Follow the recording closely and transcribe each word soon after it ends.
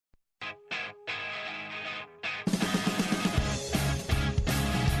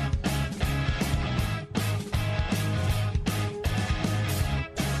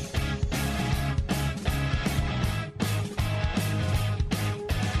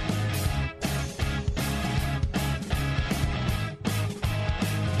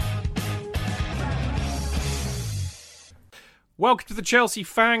Welcome to the Chelsea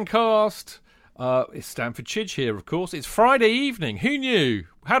FanCast. It's Stanford Chidge here, of course. It's Friday evening. Who knew?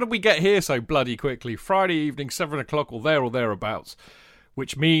 How did we get here so bloody quickly? Friday evening, 7 o'clock or thereabouts,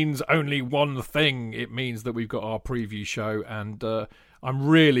 which means only one thing. It means that we've got our preview show, and I'm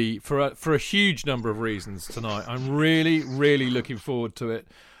really, for a huge number of reasons tonight, I'm really looking forward to it.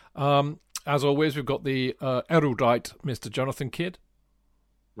 As always, we've got the erudite Mr. Jonathan Kidd.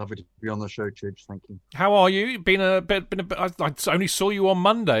 Lovely to be on the show, Chidge. Thank you. How are you? Been a bit. I only saw you on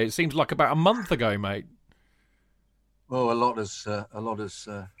Monday. It seems like about a month ago, mate. Well, a lot of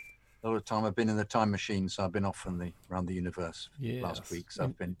time. I've been in the time machine, so I've been off around the universe last week. So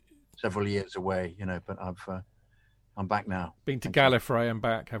I've been several years away, but I'm back now. Been to Gallifrey and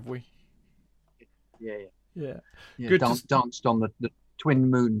back, have we? Yeah. Good. Danced on the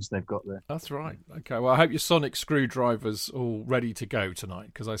twin moons they've got there. That's right. Okay, well, I hope your sonic screwdriver's all ready to go tonight,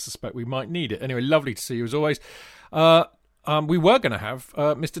 because I suspect we might need it. Anyway, lovely to see you as always. We were going to have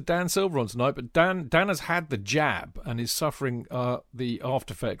Mr. Dan Silver on tonight, but Dan has had the jab and is suffering the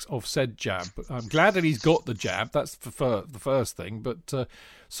after effects of said jab. I'm glad that he's got the jab. That's the first thing, but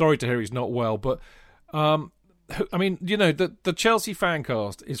sorry to hear he's not well. But I mean, the Chelsea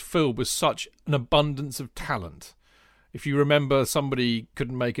Fancast is filled with such an abundance of talent. If you remember, somebody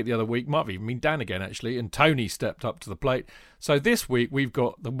couldn't make it the other week. Might have even been Dan again, actually, and Tony stepped up to the plate. So this week, we've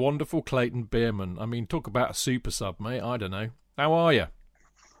got the wonderful Clayton Bierman. I mean, talk about a super sub, mate. I don't know. How are you?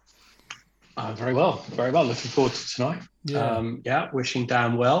 Very well. Looking forward to tonight. Wishing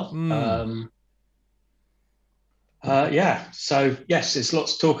Dan well. So, yes, there's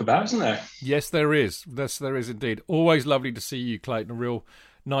lots to talk about, isn't there? Yes, there is. Yes, there is indeed. Always lovely to see you, Clayton. A real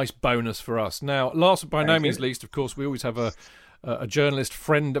nice bonus for us. Now, last but by no means least, of course, we always have a journalist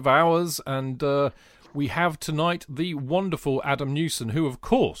friend of ours, and we have tonight the wonderful Adam Newson, who, of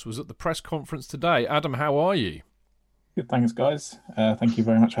course, was at the press conference today. Adam, how are you? Good, thanks, guys. Thank you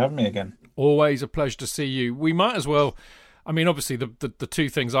very much for having me again. Always a pleasure to see you. We might as well... I mean, obviously, the two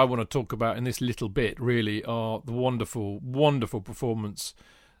things I want to talk about in this little bit, really, are the wonderful performance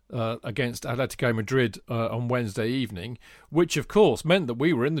against Atletico Madrid on Wednesday evening, which of course meant that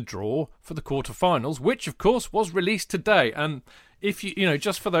we were in the draw for the quarterfinals, which of course was released today. And if you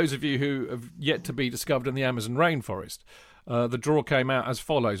just for those of you who have yet to be discovered in the Amazon rainforest, the draw came out as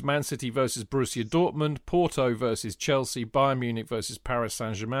follows: Man City versus Borussia Dortmund, Porto versus Chelsea, Bayern Munich versus Paris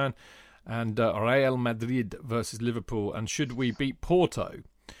Saint-Germain, and Real Madrid versus Liverpool. And should we beat Porto,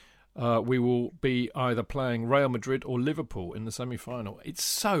 we will be either playing Real Madrid or Liverpool in the semi-final. It's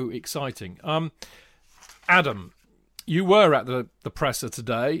so exciting. Adam, you were at the presser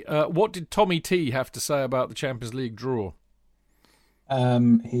today. What did Tommy T have to say about the Champions League draw?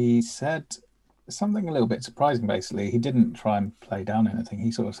 He said something a little bit surprising. Basically, he didn't try and play down anything.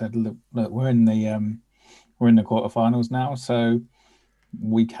 He sort of said, "Look, we're in the quarterfinals now, so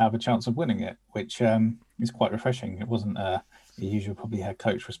we have a chance of winning it," which is quite refreshing. It wasn't the usual probably head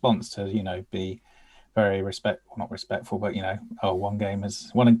coach response to be very not respectful, but one game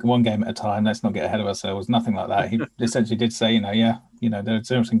at a time. Let's not get ahead of ourselves. Nothing like that. He essentially did say, there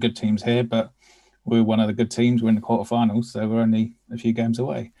are some good teams here, but we're one of the good teams. We're in the quarterfinals, so we're only a few games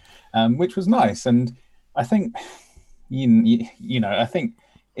away, which was nice. And I think, I think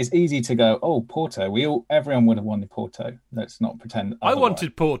it's easy to go, oh, Porto. Everyone would have wanted Porto. Let's not pretend. I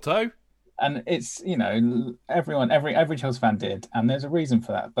wanted Porto. And it's, every Chelsea fan did, and there's a reason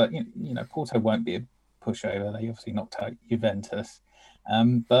for that. But, Porto won't be a pushover. They obviously knocked out Juventus.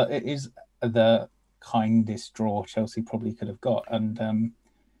 But it is the kindest draw Chelsea probably could have got. And,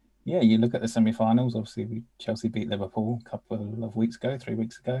 you look at the semi-finals. Obviously, Chelsea beat Liverpool a couple of weeks ago, 3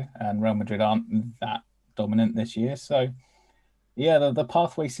 weeks ago. And Real Madrid aren't that dominant this year. So, the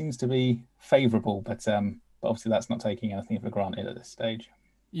pathway seems to be favourable. But obviously, that's not taking anything for granted at this stage.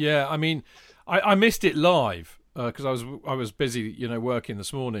 Yeah, I mean, I missed it live because I was busy, working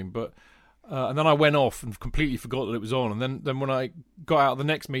this morning. But and then I went off and completely forgot that it was on. And then when I got out of the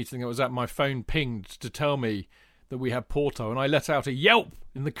next meeting, it was at my phone pinged to tell me that we had Porto, and I let out a yelp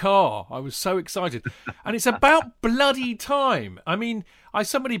in the car. I was so excited, and it's about bloody time. I mean,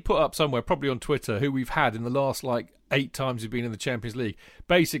 somebody put up somewhere, probably on Twitter, who we've had in the last 8 times we've been in the Champions League.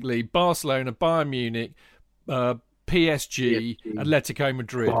 Basically, Barcelona, Bayern Munich, PSG, Atletico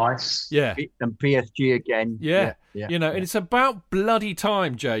Madrid. Twice. Yeah. And PSG again. Yeah. And it's about bloody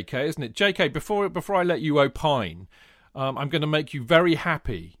time, JK, isn't it? JK, before I let you opine, I'm going to make you very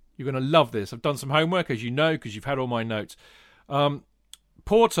happy. You're going to love this. I've done some homework, as you know, because you've had all my notes.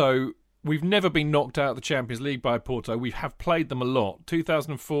 Porto, we've never been knocked out of the Champions League by Porto. We have played them a lot.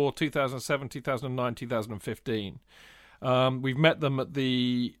 2004, 2007, 2009, 2015. We've met them at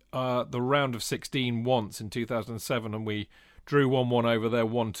the round of 16 once in 2007, and we drew 1-1 over there,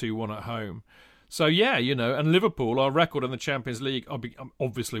 1-2-1 at home. So, yeah, and Liverpool, our record in the Champions League,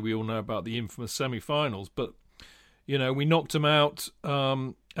 obviously we all know about the infamous semi-finals, but, we knocked them out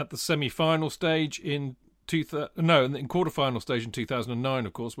at the semi-final stage in quarter-final stage in 2009,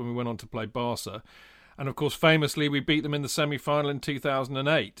 of course, when we went on to play Barca. And, of course, famously, we beat them in the semi-final in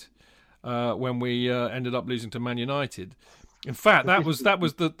 2008 when we ended up losing to Man United. In fact, that was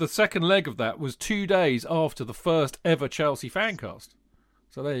the second leg of that was 2 days after the first ever Chelsea FanCast.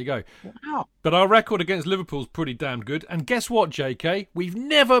 So there you go. Wow. But our record against Liverpool's pretty damn good. And guess what, JK? We've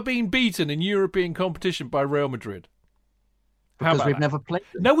never been beaten in European competition by Real Madrid. Because we've never played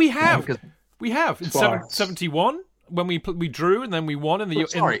them. No, we have. Yeah, we have. In 71, when we drew and then we won in the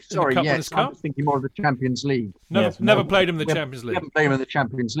Cup Winners' Cup. I'm thinking more of the Champions League. Never played them in the Champions League. We haven't played them in the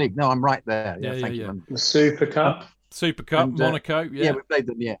Champions League. No, I'm right there. Thank you. The Super Cup. And, Monaco, Yeah, we played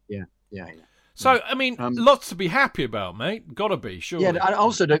them, yeah. So, I mean, lots to be happy about, mate. Gotta be, sure. Yeah, I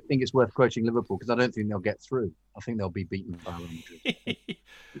also don't think it's worth quoting Liverpool because I don't think they'll get through. I think they'll be beaten by Real Madrid.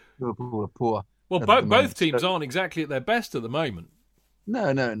 Liverpool are poor. Well, both teams aren't exactly at their best at the moment. No.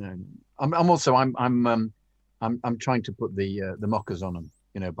 I'm trying to put the mockers on them,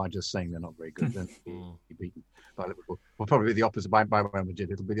 by just saying they're not very good. They'll be beaten by Liverpool. Well, probably the opposite by Real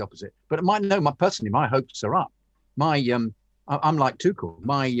Madrid. It'll be the opposite. But personally, my hopes are up. I'm like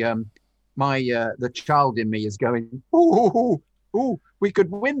Tuchel. The child in me is going, ooh, we could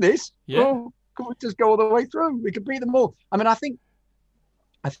win this. Yeah. Oh, could we just go all the way through? We could beat them all. I mean, I think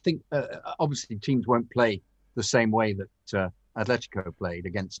obviously teams won't play the same way that Atletico played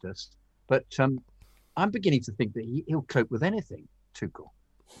against us, but I'm beginning to think that he'll cope with anything. Tuchel,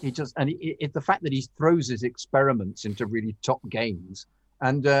 the fact that he throws his experiments into really top games,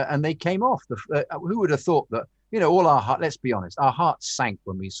 and they came off. Who would have thought that? All our heart. Let's be honest, our hearts sank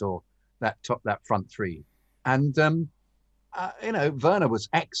when we saw that front three, and Werner was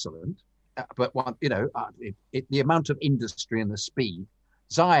excellent, but the amount of industry and the speed.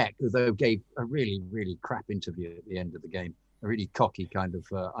 Ziyech, though, gave a really, really crap interview at the end of the game. A really cocky kind of,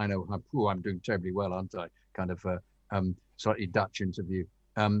 I know I'm doing terribly well, aren't I? Kind of slightly Dutch interview.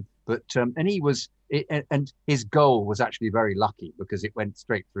 And he was, and his goal was actually very lucky because it went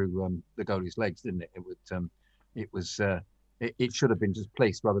straight through the goalie's legs, didn't it? It should have been just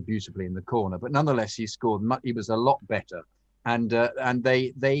placed rather beautifully in the corner, but nonetheless he scored. He was a lot better, and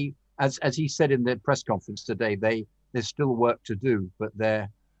they as he said in the press conference today, there's still work to do, but they're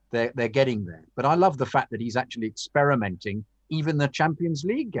getting there. But I love the fact that he's actually experimenting. Even the Champions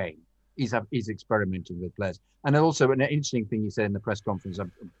League game, he's experimenting with players. And also an interesting thing he said in the press conference,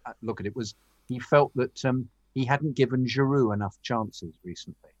 look at it, was he felt that he hadn't given Giroud enough chances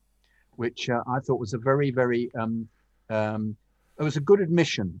recently, which I thought was a very, very it was a good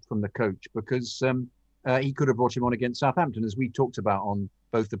admission from the coach because he could have brought him on against Southampton, as we talked about on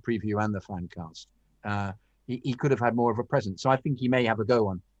both the preview and the FanCast. He could have had more of a presence. So I think he may have a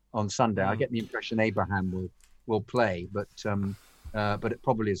go on Sunday. I get the impression Abraham will play, but it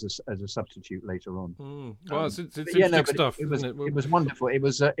probably as a substitute later on. Well, it's interesting stuff. It was wonderful. It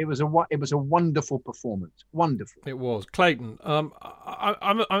was a wonderful performance. Wonderful. It was. Clayton. I'm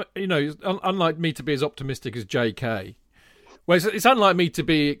unlike me to be as optimistic as JK. Well, it's unlike me to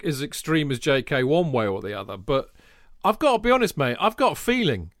be as extreme as JK one way or the other. But I've got to be honest, mate. I've got a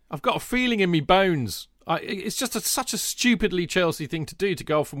feeling. In me bones. It's just such a stupidly Chelsea thing to do to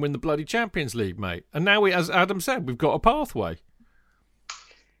go off and win the bloody Champions League, mate. And now as Adam said, we've got a pathway.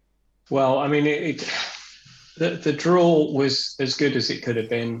 Well, I mean, the draw was as good as it could have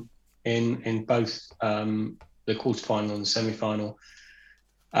been in both the quarterfinal and the semi-final.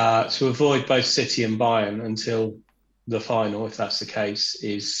 To avoid both City and Bayern until the final, if that's the case,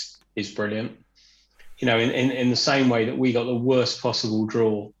 is brilliant. In the same way that we got the worst possible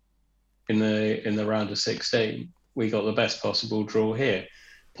draw in the round of 16, we got the best possible draw here.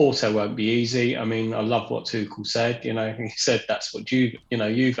 Porto won't be easy. I mean, I love what Tuchel said. He said that's what Juve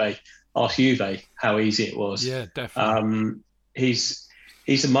asked Juve how easy it was. Yeah, definitely. He's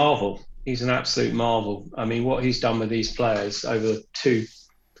a marvel. He's an absolute marvel. I mean, what he's done with these players over two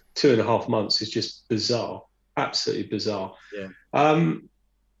and a half months is just bizarre. Absolutely bizarre. Yeah. I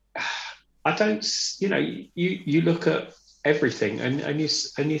don't. You look at everything and you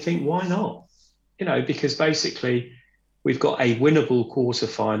think, why not? Because basically we've got a winnable quarter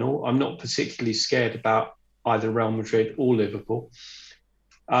final. I'm not particularly scared about either Real Madrid or Liverpool.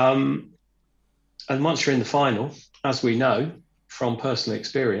 And once you're in the final, as we know from personal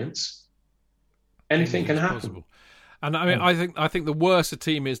experience, anything can happen. Possible. And I mean, I think the worse a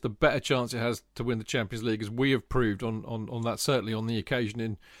team is, the better chance it has to win the Champions League, as we have proved on that, certainly on the occasion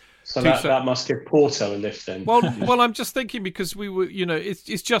in So that must give Porto a lift then. Well, I'm just thinking because we were,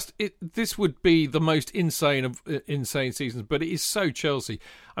 this would be the most insane of insane seasons, but it is so Chelsea.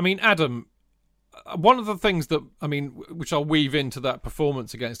 I mean, Adam, one of the things which I'll weave into that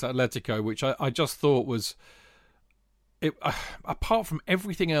performance against Atletico, which I just thought was, apart from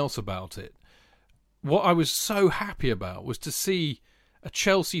everything else about it, what I was so happy about was to see a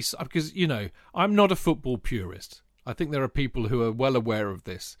Chelsea, because, I'm not a football purist. I think there are people who are well aware of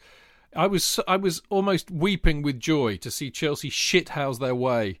this. I was almost weeping with joy to see Chelsea shithouse their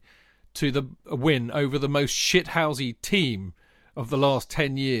way to the win over the most shithousey team of the last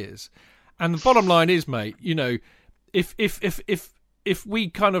 10 years. And the bottom line is, mate, if we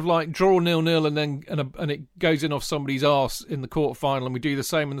kind of like draw 0-0 and it goes in off somebody's arse in the quarter-final, and we do the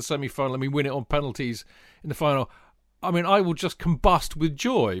same in the semi-final and we win it on penalties in the final, I mean, I will just combust with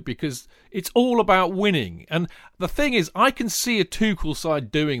joy because it's all about winning. And the thing is, I can see a Tuchel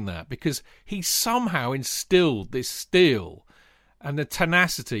side doing that because he somehow instilled this steel and the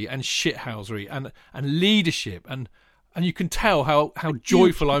tenacity and shithousery and leadership. And you can tell how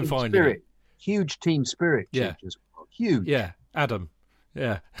joyful I'm finding it. Huge team spirit. Yeah. Huge. Yeah. Adam.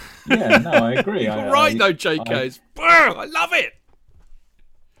 Yeah. Yeah, no, I agree. You're right, though, JK. I love it.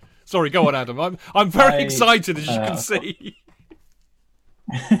 Sorry, go on, Adam. I'm very excited, as you can see.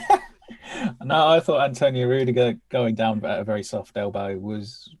 No, I thought Antonio Rudiger going down at a very soft elbow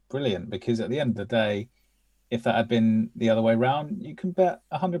was brilliant because at the end of the day, if that had been the other way round, you can bet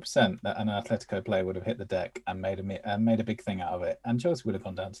 100% that an Atletico player would have hit the deck and made a big thing out of it, and Chelsea would have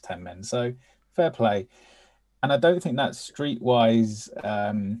gone down to 10 men. So fair play. And I don't think that streetwise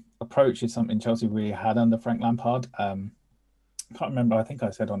approach is something Chelsea really had under Frank Lampard. I can't remember. I think I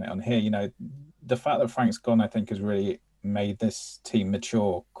said on here, the fact that Frank's gone, I think, has really made this team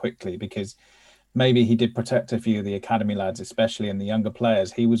mature quickly because maybe he did protect a few of the academy lads, especially in the younger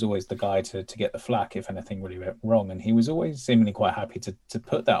players. He was always the guy to get the flack if anything really went wrong. And he was always seemingly quite happy to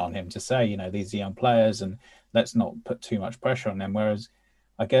put that on him, to say, these are young players and let's not put too much pressure on them. Whereas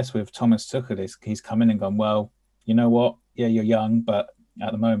I guess with Thomas Tuchel, he's come in and gone, well, you know what? Yeah, you're young, but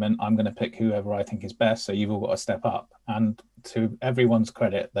at the moment, I'm going to pick whoever I think is best. So you've all got to step up. And to everyone's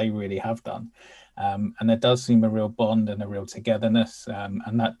credit, they really have done. And there does seem a real bond and a real togetherness.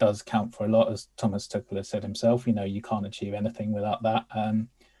 And that does count for a lot, as Thomas Tuchel has said himself. You can't achieve anything without that.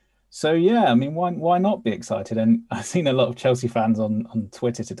 So, yeah, I mean, why not be excited? And I've seen a lot of Chelsea fans on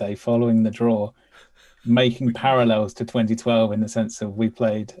Twitter today following the draw, making parallels to 2012 in the sense of we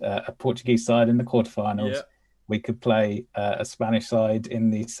played a Portuguese side in the quarterfinals. Yeah. We could play a Spanish side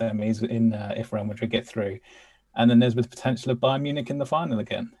in the semis if Real Madrid get through. And then there's the potential of Bayern Munich in the final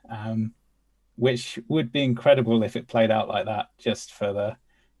again, which would be incredible if it played out like that, just for the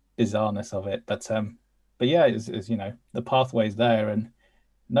bizarreness of it. But yeah, it's the pathway's there, and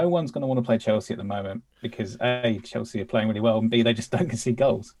no one's going to want to play Chelsea at the moment because A, Chelsea are playing really well, and B, they just don't concede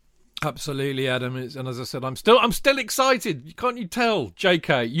goals. Absolutely, Adam. And as I said, I'm still excited. Can't you tell,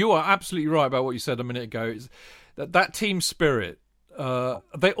 JK? You are absolutely right about what you said a minute ago. It's that team spirit.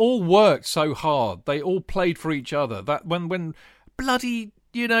 They all worked so hard. They all played for each other. That when bloody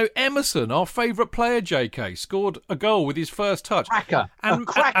Emerson, our favourite player, JK, scored a goal with his first touch. A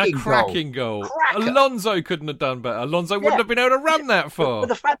cracking goal. Alonso couldn't have done better. Alonso wouldn't have been able to run that far. But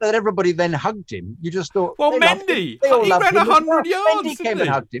the fact that everybody then hugged him, you just thought... Well, Mendy, he ran 100 yards, Mendy came and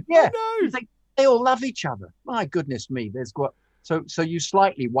hugged him. Yeah. They all love each other. My goodness me. So you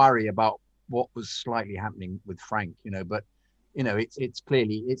slightly worry about what was slightly happening with Frank, but, it's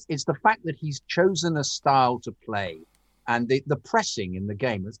clearly... It's the fact that he's chosen a style to play. And the pressing in the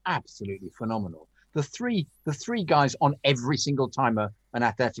game was absolutely phenomenal. The three guys on every single time an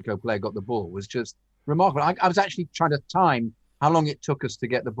Atletico player got the ball was just remarkable. I was actually trying to time how long it took us to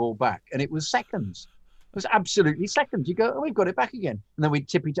get the ball back, and it was seconds. It was absolutely seconds. You go, we've got it back again, and then we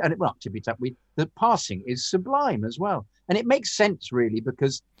tippy tap. The passing is sublime as well, and it makes sense really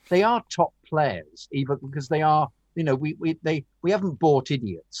because they are top players, even because they are. We haven't bought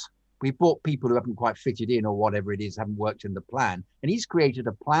idiots. We bought people who haven't quite fitted in or whatever it is, haven't worked in the plan. And he's created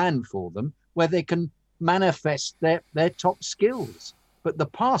a plan for them where they can manifest their top skills. But the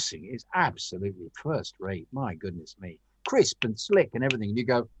passing is absolutely first rate. My goodness me. Crisp and slick and everything. And you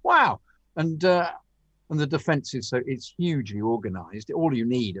go, wow. And the defence is it's hugely organised. All you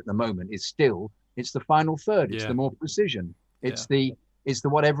need at the moment is it's the final third. It's the more precision. It's the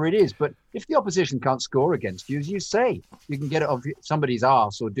whatever it is. But if the opposition can't score against you, as you say, you can get it off somebody's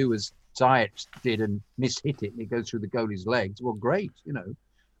arse or do as Ziyech did and mishit it and it goes through the goalie's legs. Well, great,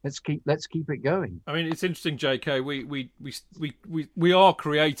 let's keep it going. I mean, it's interesting, JK. We are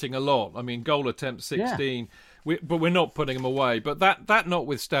creating a lot. I mean, goal attempts 16. but we're not putting them away. But that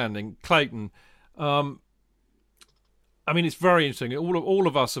notwithstanding, Clayton, I mean, it's very interesting. All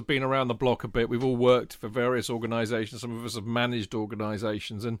of us have been around the block a bit. We've all worked for various organisations. Some of us have managed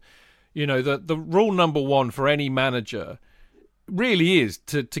organisations, and the rule number one for any manager really is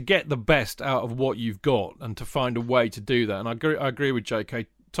to get the best out of what you've got and to find a way to do that. And I agree with JK.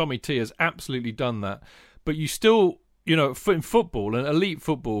 Tommy T has absolutely done that. But you still, in football and elite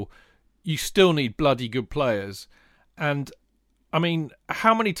football, you still need bloody good players. And I mean,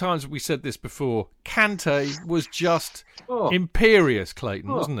 how many times have we said this before? Kante was just imperious,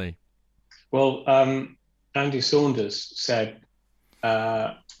 Clayton, wasn't he? Well, Andy Saunders said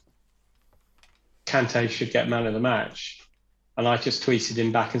Kante should get man of the match. And I just tweeted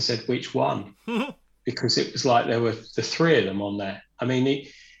him back and said, which one? Because it was like there were the three of them on there. I mean,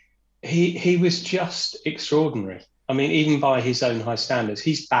 he was just extraordinary. I mean, even by his own high standards,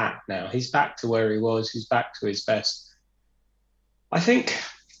 he's back now. He's back to where he was. He's back to his best. I think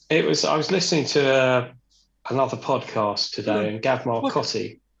I was listening to another podcast today, and Gav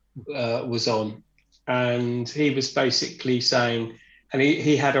Marcotti was on, and he was basically saying, and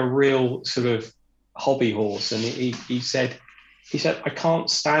he had a real sort of hobby horse, and he said, I can't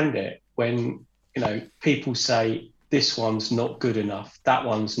stand it when, people say this one's not good enough, that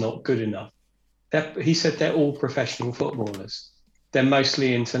one's not good enough. He said they're all professional footballers. They're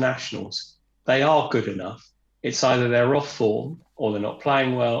mostly internationals. They are good enough. It's either they're off form or they're not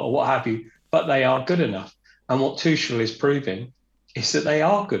playing well or what have you, but they are good enough. And what Tuchel is proving is that they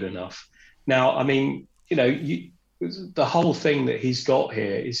are good enough. Now, I mean, the whole thing that he's got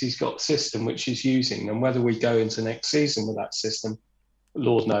here is he's got a system which he's using. And whether we go into next season with that system,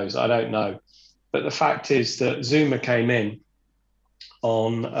 Lord knows, I don't know. But the fact is that Zuma came in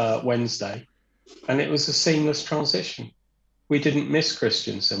on Wednesday and it was a seamless transition. We didn't miss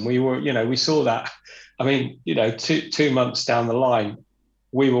Christensen. We saw that. I mean, 2 months down the line,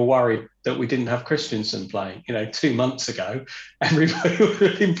 we were worried that we didn't have Christensen playing. 2 months ago, everybody would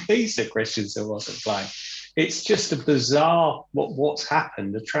have been pleased that Christensen wasn't playing. It's just a bizarre what's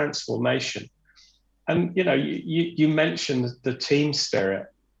happened, the transformation. And, you mentioned the team spirit.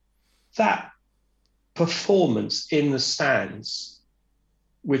 That performance in the stands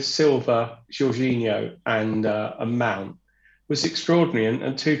with Silva, Jorginho and Mount was extraordinary.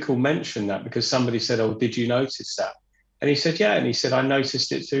 And Tuchel mentioned that because somebody said, did you notice that? And he said, yeah. And he said, I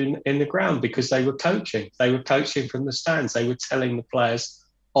noticed it in the ground because they were coaching. They were coaching from the stands. They were telling the players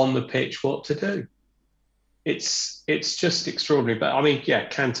on the pitch what to do. It's just extraordinary. But I mean, yeah,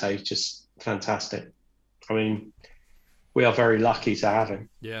 Kante is just fantastic. I mean, we are very lucky to have him.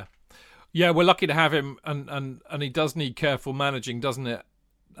 Yeah. Yeah, we're lucky to have him. And he does need careful managing, doesn't it?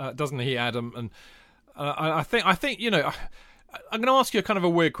 Doesn't he, Adam? And I think I'm going to ask you a kind of a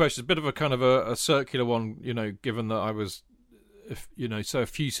weird question, a bit of a kind of a circular one, given that I was, so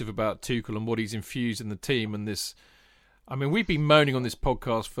effusive about Tuchel and what he's infused in the team and this. I mean, we've been moaning on this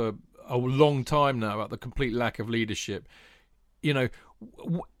podcast for a long time now about the complete lack of leadership. Out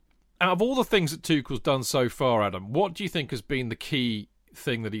of all the things that Tuchel's done so far, Adam, what do you think has been the key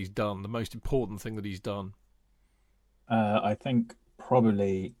thing that he's done, the most important thing that he's done? I think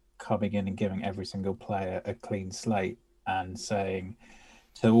probably coming in and giving every single player a clean slate and saying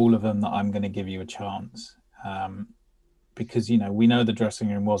to all of them that I'm going to give you a chance. Because, we know the dressing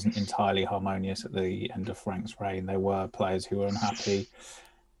room wasn't entirely harmonious at the end of Frank's reign. There were players who were unhappy.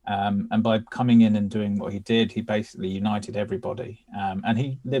 And by coming in and doing what he did, he basically united everybody. And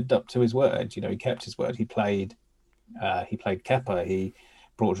he lived up to his word. He kept his word. He played Kepa. He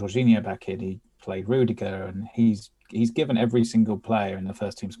brought Jorginho back in. He played Rudiger. And he's given every single player in the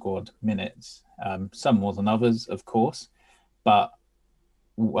first team squad minutes. Some more than others, of course. But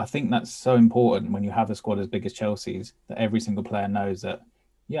I think that's so important when you have a squad as big as Chelsea's, that every single player knows that,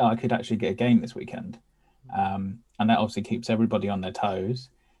 yeah, I could actually get a game this weekend. And that obviously keeps everybody on their toes,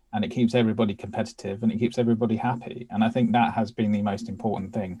 and it keeps everybody competitive, and it keeps everybody happy. And I think that has been the most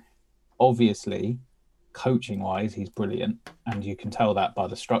important thing. Obviously, coaching-wise, he's brilliant, and you can tell that by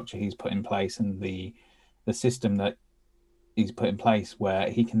the structure he's put in place and the system that he's put in place, where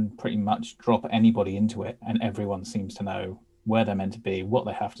he can pretty much drop anybody into it and everyone seems to know where they're meant to be, what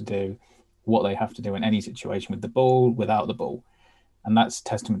they have to do in any situation, with the ball, without the ball. And that's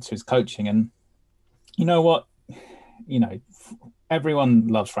testament to his coaching. And you know what? Everyone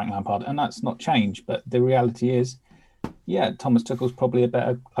loves Frank Lampard, and that's not changed. But the reality is, yeah, Thomas Tuchel's probably a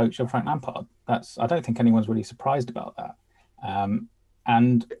better coach than Frank Lampard. I don't think anyone's really surprised about that.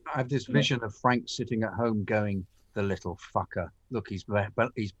 And I have this vision of Frank sitting at home going, the little fucker. Look, he's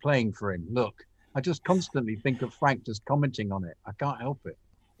playing for him. Look, I just constantly think of Frank just commenting on it. I can't help it.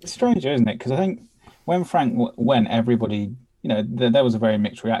 It's strange, isn't it? Because I think when Frank went, everybody, there was a very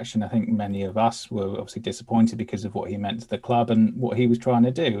mixed reaction. I think many of us were obviously disappointed because of what he meant to the club and what he was trying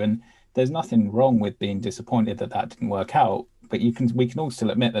to do. And there's nothing wrong with being disappointed that didn't work out. But we can all still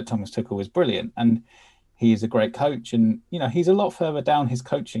admit that Thomas Tuchel was brilliant, and he is a great coach. And he's a lot further down his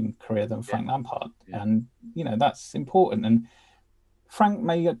coaching career than Frank Lampard, and that's important. And Frank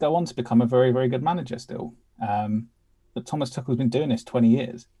may go on to become a very, very good manager still. But Thomas Tuchel's been doing this 20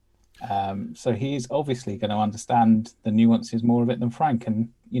 years. So he's obviously going to understand the nuances more of it than Frank. And,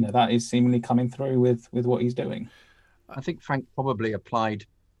 that is seemingly coming through with what he's doing. I think Frank probably applied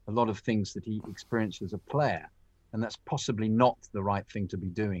a lot of things that he experienced as a player. And that's possibly not the right thing to be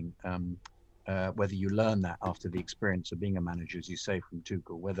doing. Whether you learn that after the experience of being a manager, as you say, from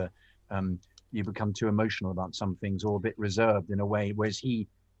Tuchel, whether you become too emotional about some things or a bit reserved in a way, whereas he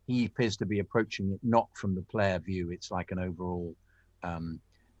appears to be approaching it not from the player view. It's like an overall, I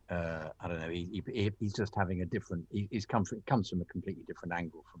don't know. He's just having a different. It comes from a completely different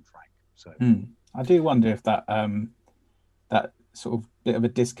angle from Frank. So I do wonder if that that sort of bit of a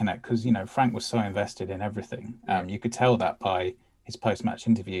disconnect, because Frank was so invested in everything. You could tell that by his post-match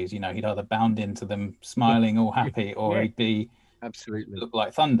interviews. He'd either bound into them smiling all happy, or he'd be absolutely look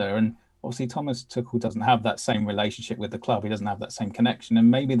like thunder. And obviously Thomas Tuchel doesn't have that same relationship with the club. He doesn't have that same connection, and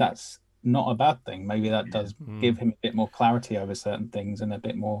maybe that's not a bad thing. Maybe that does give him a bit more clarity over certain things and a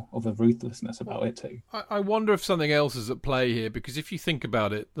bit more of a ruthlessness about it too. I wonder if something else is at play here, because if you think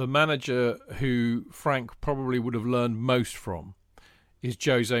about it, the manager who Frank probably would have learned most from is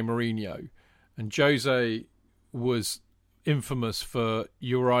Jose Mourinho. And Jose was infamous for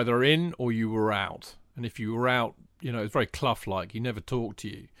you were either in or you were out. And if you were out, it's very Clough-like. He never talked to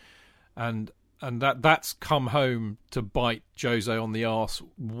you. And that's come home to bite Jose on the arse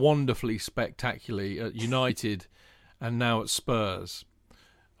wonderfully, spectacularly at United and now at Spurs.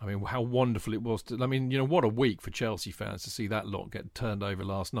 I mean, how wonderful it was what a week for Chelsea fans to see that lot get turned over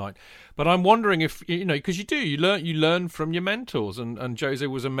last night. But I'm wondering if, because you learn from your mentors, and Jose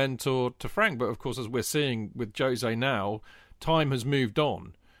was a mentor to Frank. But of course, as we're seeing with Jose now, time has moved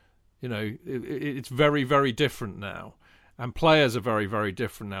on. It's very, very different now. And players are very, very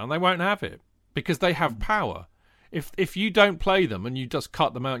different now, and they won't have it because they have power. If you don't play them and you just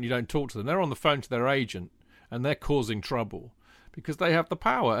cut them out and you don't talk to them, they're on the phone to their agent and they're causing trouble because they have the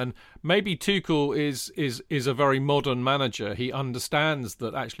power. And maybe Tuchel is a very modern manager. He understands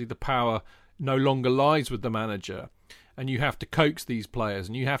that actually the power no longer lies with the manager, and you have to coax these players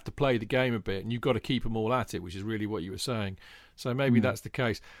and you have to play the game a bit, and you've got to keep them all at it, which is really what you were saying. So maybe that's the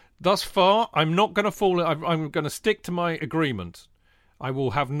case. Thus far, I'm not going to fall. I'm going to stick to my agreement. I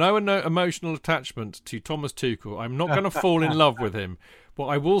will have no emotional attachment to Thomas Tuchel. I'm not going to fall in love with him. What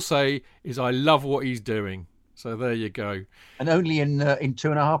I will say is I love what he's doing. So there you go. And only in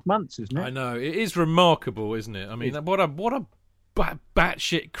 2.5 months, isn't it? I know. It is remarkable, isn't it? I mean, what a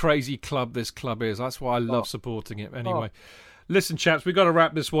batshit crazy club this club is. That's why I love supporting it. Anyway. Listen, chaps, we've got to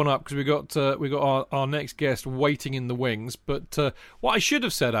wrap this one up because we got our next guest waiting in the wings. But what I should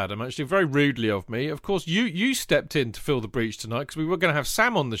have said, Adam, actually very rudely of me, of course, you stepped in to fill the breach tonight because we were going to have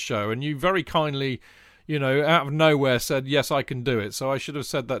Sam on the show, and you very kindly, out of nowhere said, yes, I can do it. So I should have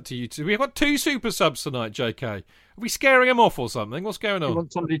said that to you too. We've got 2 super subs tonight, JK. Are we scaring him off or something? What's going on? You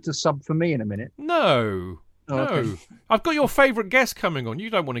want somebody to sub for me in a minute? No. Okay. I've got your favourite guest coming on. You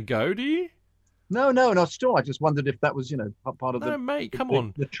don't want to go, do you? No, still. I just wondered if that was, part of the mate, come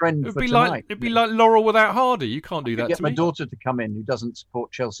on. The trend it'd for be tonight. It'd be like Laurel without Hardy. You can't do that to me. Get my daughter to come in who doesn't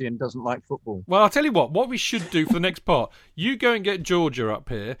support Chelsea and doesn't like football. Well, I'll tell you what we should do for the next part. You go and get Georgia up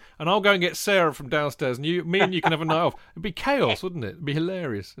here, and I'll go and get Sarah from downstairs, and me and you can have a night off. It'd be chaos, wouldn't it? It'd be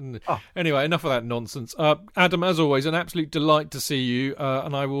hilarious. Anyway, enough of that nonsense. Adam, as always, an absolute delight to see you,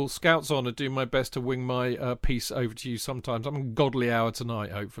 and I will Scouts on and do my best to wing my piece over to you sometimes. I'm a godly hour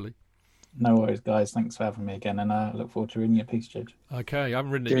tonight, hopefully. No worries, guys. Thanks for having me again, and I look forward to reading your piece, Judge. Okay, I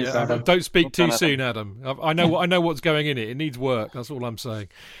haven't written it yet. Don't speak too soon, Adam. I know what's going in it. It needs work. That's all I'm saying.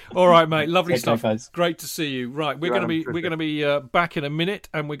 All right, mate. Lovely stuff. Guys. Great to see you. Right, we're going to be back in a minute,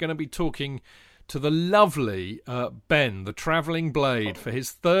 and we're going to be talking to the lovely Ben, the Travelling Blade, for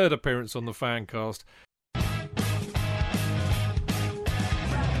his 3rd appearance on the FanCast.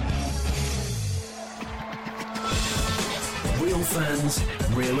 Real fans,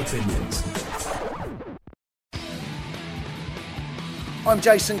 real opinions. I'm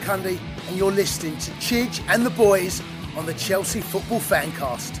Jason Cundy, and you're listening to Chidge and the boys on the Chelsea Football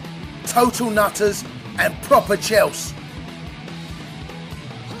Fancast. Total nutters and proper Chelsea.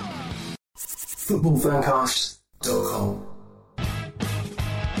 Footballfancast.com.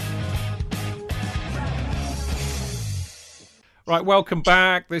 Right, welcome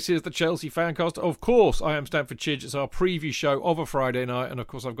back. This is the Chelsea Fancast. Of course, I am Stanford Chidge. It's our preview show of a Friday night. And, of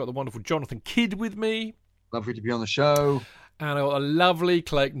course, I've got the wonderful Jonathan Kidd with me. Lovely to be on the show. And I've got a lovely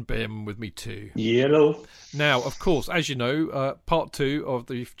Clayton Bim with me too. Yellow. Now, of course, as you know, part 2 of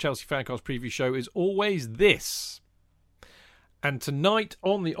the Chelsea Fancast preview show is always this. And tonight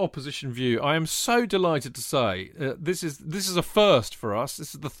on the Opposition View, I am so delighted to say this is a first for us.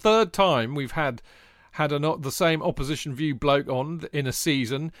 This is the third time we've had the same Opposition View bloke on in a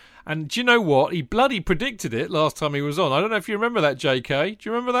season. And do you know what? He bloody predicted it last time he was on. I don't know if you remember that, JK. Do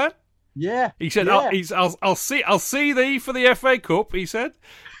you remember that? Yeah. He said, yeah. I'll see thee for the FA Cup, he said.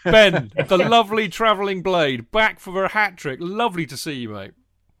 Ben, the lovely travelling blade, back for a hat-trick. Lovely to see you, mate.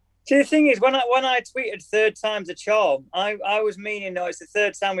 See, the thing is, when I tweeted third time's a charm, I was meaning, no, it's the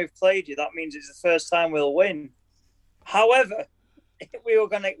third time we've played you. That means it's the first time we'll win. However, we are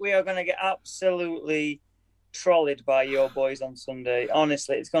gonna get absolutely trolled by your boys on Sunday.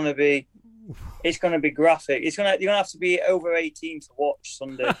 Honestly, it's gonna be graphic. You're gonna have to be over 18 to watch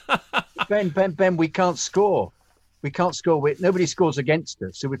Sunday. Ben, we can't score. We can't score. Nobody scores against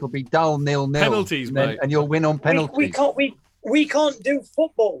us, so it'll be dull 0-0. Penalties, mate. And you'll win on penalties. We can't do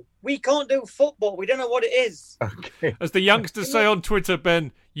football. We can't do football. We don't know what it is. Okay. As the youngsters say on Twitter,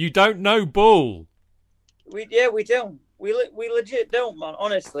 Ben, you don't know bull. We don't. We legit don't, man.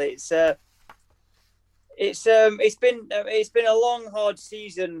 Honestly, it's been a long, hard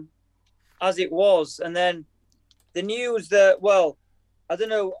season as it was, and then the news that, well, I don't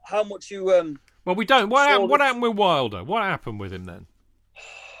know how much you Well, we don't. What happened with Wilder? What happened with him then?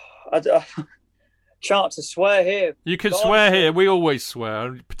 Chance to swear here. You can swear here. We always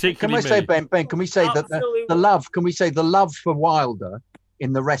swear, particularly Can I say, Ben? Can we say Absolutely. that the love? Can we say the love for Wilder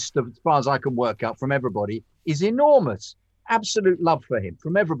in the rest of, as far as I can work out from everybody, is enormous. Absolute love for him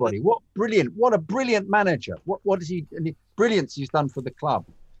from everybody. What a brilliant manager. What is he? And the brilliance he's done for the club.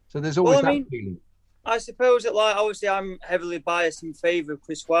 So there's always that feeling. I suppose that, like, obviously I'm heavily biased in favour of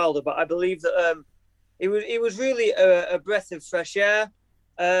Chris Wilder, but I believe that it was really a breath of fresh air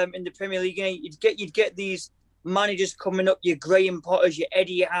in the Premier League. You know, you'd get these managers coming up, your Graham Potters, your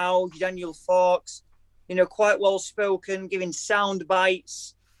Eddie Howe, your Daniel Fawkes, you know, quite well spoken, giving sound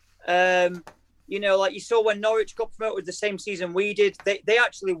bites. You know, like you saw when Norwich got promoted the same season we did, they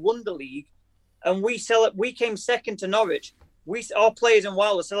actually won the league, and we came second to Norwich. Our players in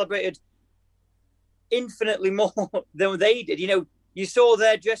Wilder celebrated infinitely more than they did. You know, you saw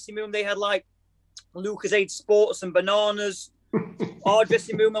their dressing room; they had like Lucasade Sports and bananas. Our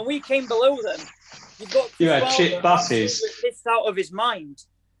dressing room, and we came below them. You had chip buses. Pissed out of his mind.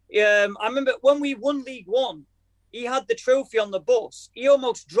 I remember when we won League One, he had the trophy on the bus. He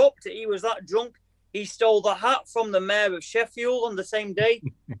almost dropped it. He was that drunk. He stole the hat from the mayor of Sheffield on the same day.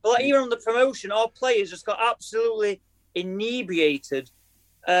 But like, even on the promotion, our players just got absolutely inebriated.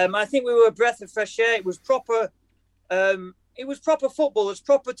 I think we were a breath of fresh air. It was proper. It was proper football. It was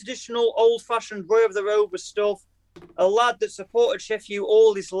proper traditional, old-fashioned Roy of the Rover stuff. A lad that supported Sheffield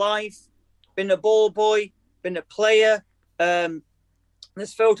all his life, been a ball boy, been a player.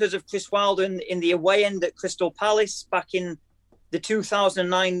 There's photos of Chris Wilder in the away end at Crystal Palace back in the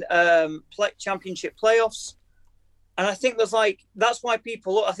 2009 Championship playoffs. And I think that's why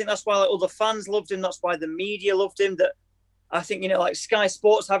people, I think that's why other fans loved him. That's why the media loved him. That I think, you know, like Sky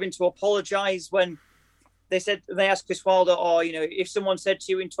Sports having to apologise when they asked Chris Wilder, if someone said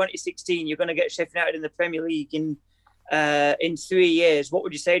to you in 2016, you're going to get Sheffield United in the Premier League in 3 years, what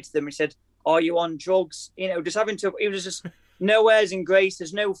would you say to them? He said, are you on drugs? You know, it was just no airs and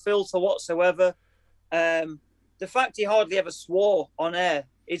graces, no filter whatsoever. The fact he hardly ever swore on air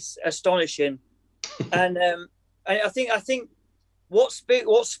is astonishing. And I think what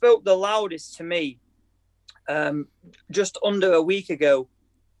spoke the loudest to me just under a week ago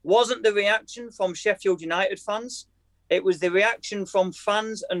wasn't the reaction from Sheffield United fans. It was the reaction from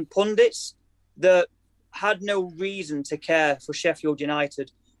fans and pundits that had no reason to care for Sheffield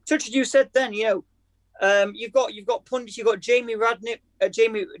United. Such as you said then, you know, you've got pundits, you've got Jamie Redknapp,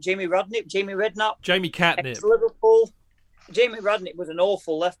 Jamie Catnip, Liverpool. Jamie Redknapp was an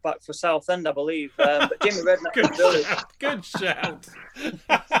awful left back for Southend, I believe. But Jamie Redknapp was brilliant. Good shout.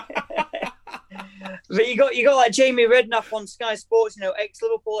 But you got like Jamie Redknapp on Sky Sports, you know,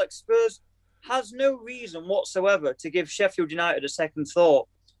 ex-Liverpool, ex-Spurs, has no reason whatsoever to give Sheffield United a second thought,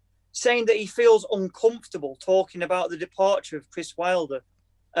 saying that he feels uncomfortable talking about the departure of Chris Wilder.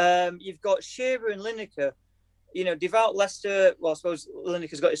 You've got Shearer and Lineker, you know, devout Leicester, well, I suppose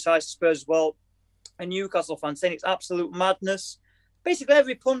Lineker's got his ties to Spurs as well, and Newcastle fans saying it's absolute madness. Basically,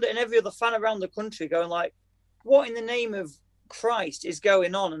 every pundit and every other fan around the country going like, what in the name of Christ is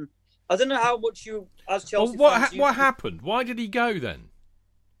going on? And I don't know how much you, as Chelsea Well, fans... what happened? Why did he go then?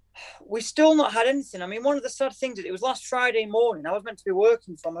 We've still not had anything. I mean, one of the sad things is it was last Friday morning. I was meant to be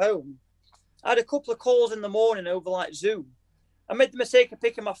working from home. I had a couple of calls in the morning over like Zoom. I made the mistake of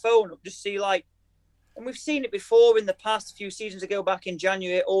picking my phone up, just see like, and we've seen it before in the past, a few seasons ago, back in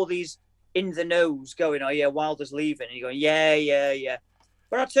January, all these in the nose going, oh yeah, Wilder's leaving. And you're going, yeah.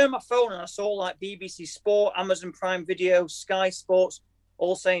 When I turned my phone and I saw like BBC Sport, Amazon Prime Video, Sky Sports,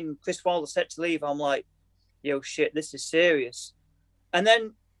 all saying Chris Wilder's set to leave, I'm like, yo, shit, this is serious. And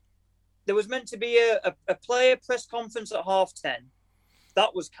then there was meant to be a player press conference at 10:30.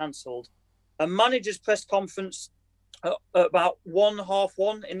 That was cancelled. A manager's press conference at about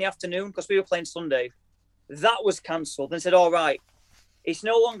 1:30 in the afternoon, because we were playing Sunday. That was cancelled. And said, all right, it's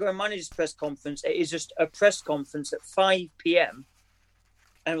no longer a manager's press conference. It is just a press conference at 5 p.m.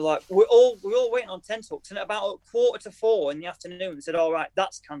 And we're like, we're all waiting on tenterhooks. And at about 3:45 in the afternoon, they said, all right,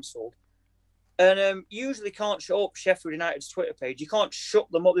 that's cancelled. And usually can't shut up Sheffield United's Twitter page. You can't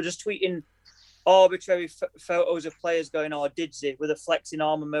shut them up. They're just tweeting arbitrary photos of players going, oh, Didsy, with a flexing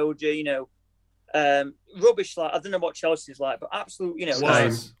arm emoji, you know. Rubbish, like, I don't know what Chelsea's like, but absolute, you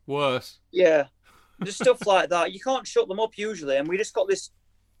know. Worse. Yeah. Just stuff like that. You can't shut them up usually. And we just got this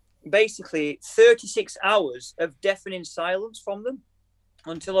basically 36 hours of deafening silence from them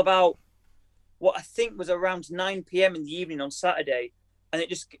until about what I think was around 9 p.m. in the evening on Saturday. And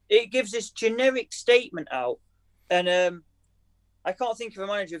it gives this generic statement out. And I can't think of a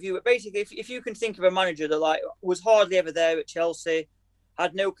manager of you, but basically if you can think of a manager that like was hardly ever there at Chelsea,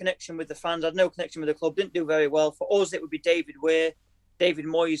 had no connection with the fans, had no connection with the club, didn't do very well. For us, it would be David Weir, David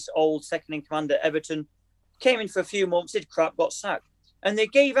Moyes, old second-in-command at Everton. Came in for a few months, did crap, got sacked. And they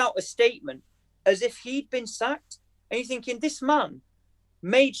gave out a statement as if he'd been sacked. And you're thinking, this man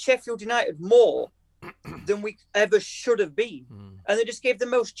made Sheffield United more than we ever should have been. And they just gave the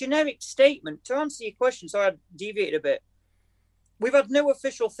most generic statement. To answer your question, sorry I deviated a bit. We've had no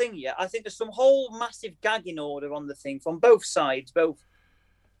official thing yet. I think there's some whole massive gagging order on the thing from both sides, both,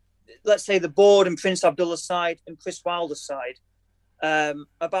 let's say, the board and Prince Abdullah's side and Chris Wilder's side,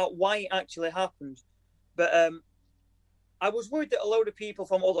 about why it actually happened. But I was worried that a load of people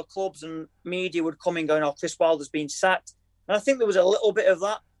from other clubs and media would come in going, oh, Chris Wilder's been sacked. And I think there was a little bit of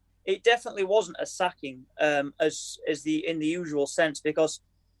that. It definitely wasn't a sacking in the usual sense, because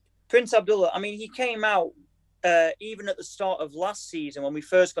Prince Abdullah, I mean, he came out even at the start of last season when we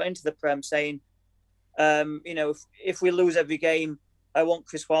first got into the Prem saying, you know, if we lose every game, I want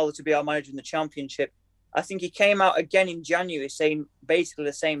Chris Wilder to be our manager in the Championship. I think he came out again in January saying basically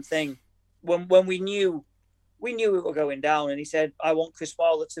the same thing when we knew we were going down, and he said, I want Chris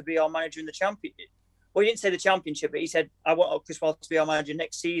Wilder to be our manager in the Championship. Well, he didn't say the Championship, but he said, I want Chris Wilder to be our manager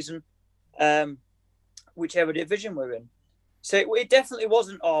next season, whichever division we're in. So it definitely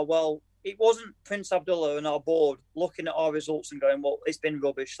wasn't, it wasn't Prince Abdullah and our board looking at our results and going, well, it's been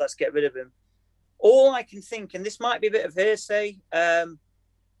rubbish, let's get rid of him. All I can think, and this might be a bit of hearsay, but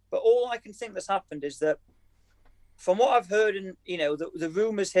all I can think that's happened is that from what I've heard and, you know, the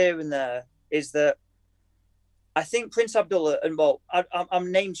rumours here and there is that I think Prince Abdullah, and well,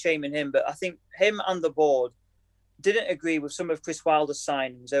 I'm name shaming him, but I think him and the board didn't agree with some of Chris Wilder's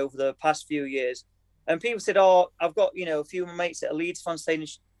signings over the past few years. And people said, oh, I've got, you know, a few of my mates that are Leeds fans saying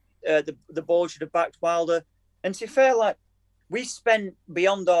the board should have backed Wilder. And to be fair, like, we spent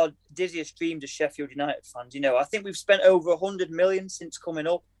beyond our dizziest dreams as Sheffield United fans. You know, I think we've spent over 100 million since coming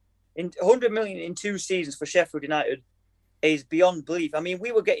up. 100 million in 2 seasons for Sheffield United is beyond belief. I mean,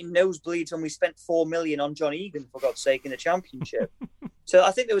 we were getting nosebleeds when we spent 4 million on John Egan, for God's sake, in the Championship. So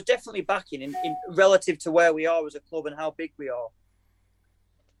I think there was definitely backing in relative to where we are as a club and how big we are.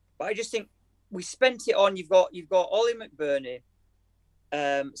 But I just think we spent it on, you've got Ollie McBurney,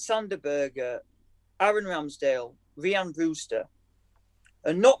 Sander Berger, Aaron Ramsdale, Rhian Brewster,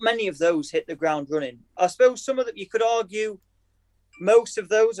 and not many of those hit the ground running. I suppose some of them, you could argue, most of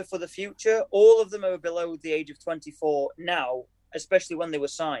those are for the future. All of them are below the age of 24 now, especially when they were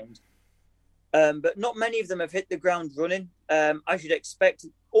signed. But not many of them have hit the ground running. I should expect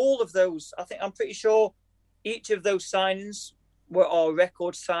all of those. I'm pretty sure each of those signings were our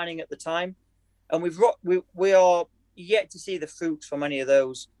record signing at the time. And we are yet to see the fruits from any of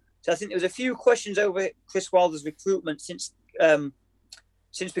those. So I think there was a few questions over Chris Wilder's recruitment since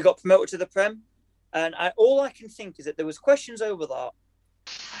we got promoted to the Prem. And all I can think is that there was questions over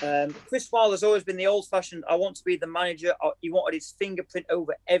that. Chris Wilder's always been the old-fashioned, I want to be the manager. He wanted his fingerprint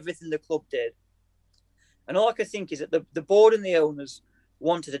over everything the club did. And all I can think is that the board and the owners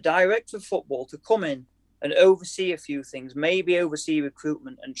wanted a director of football to come in and oversee a few things, maybe oversee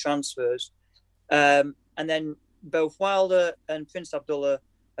recruitment and transfers. And then both Wilder and Prince Abdullah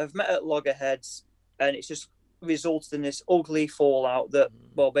have met at loggerheads, and it's just resulted in this ugly fallout that,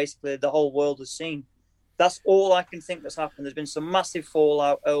 well, basically the whole world has seen. That's all I can think that's happened. There's been some massive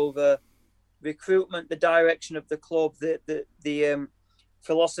fallout over recruitment, the direction of the club, the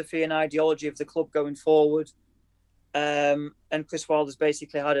philosophy and ideology of the club going forward. And Chris Wilder's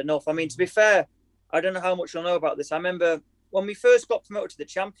basically had enough. I mean, to be fair, I don't know how much you'll know about this. I remember when we first got promoted to the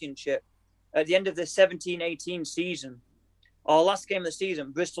Championship at the end of the 17-18 season, our last game of the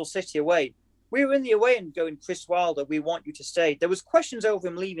season, Bristol City away, we were in the away end going, Chris Wilder, we want you to stay. There was questions over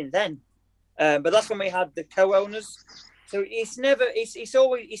him leaving then, but that's when we had the co-owners. So it's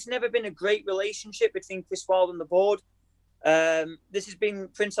never been a great relationship between Chris Wilder and the board. This has been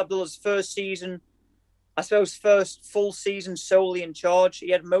Prince Abdullah's first season, I suppose, first full season solely in charge.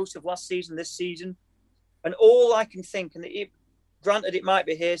 He had most of last season, this season, and all I can think, and granted it might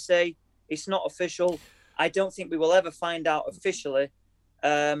be hearsay, it's not official. I don't think we will ever find out officially.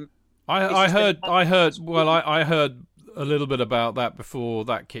 I heard a little bit about that before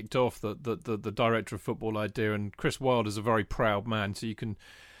that kicked off. That the director of football idea, and Chris Wilder's a very proud man, so you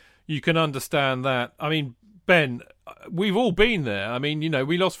can understand that. I mean, Ben, we've all been there. I mean,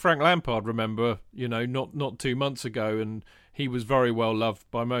 we lost Frank Lampard, remember? Not 2 months ago, and he was very well loved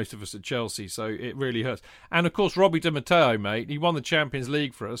by most of us at Chelsea, so it really hurts. And of course, Robbie Di Matteo, mate, he won the Champions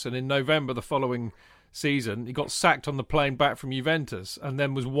League for us, and in November the following season, he got sacked on the plane back from Juventus and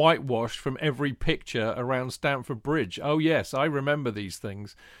then was whitewashed from every picture around Stamford Bridge. Oh, yes, I remember these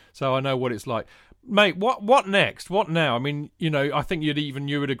things, so I know what it's like. Mate, what next? What now? I mean, I think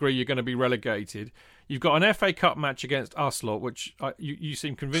you would agree you're going to be relegated. You've got an FA Cup match against us lot, which you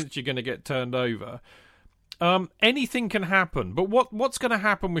seem convinced you're going to get turned over. Anything can happen, but what's going to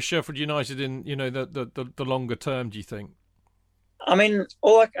happen with Sheffield United in the longer term, do you think? I mean,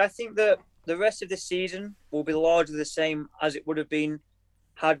 I think that the rest of this season will be largely the same as it would have been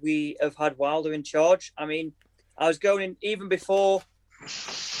had we have had Wilder in charge. I mean, I was going in, even before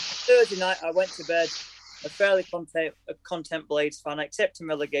Thursday night, I went to bed a fairly content Blades fan, accepting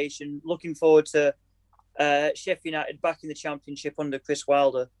relegation, looking forward to Sheffield United back in the Championship under Chris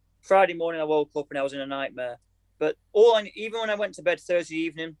Wilder. Friday morning, I woke up and I was in a nightmare. But even when I went to bed Thursday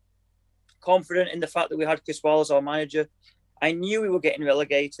evening, confident in the fact that we had Chris Wilder as our manager, I knew we were getting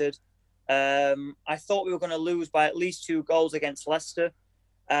relegated. I thought we were going to lose by at least 2 goals against Leicester.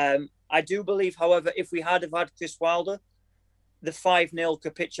 I do believe, however, if we had Chris Wilder, the 5-0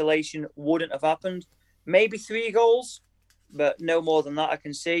 capitulation wouldn't have happened. Maybe 3 goals, but no more than that I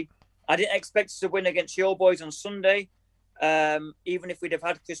can see. I didn't expect us to win against your boys on Sunday, even if we'd have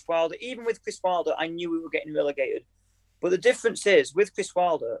had Chris Wilder. Even with Chris Wilder, I knew we were getting relegated. But the difference is, with Chris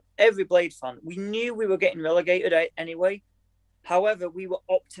Wilder, every Blade fan, we knew we were getting relegated anyway. However, we were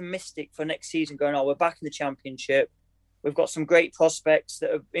optimistic for next season, going, we're back in the Championship. We've got some great prospects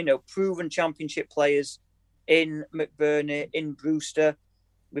that have, proven Championship players in McBurney, in Brewster.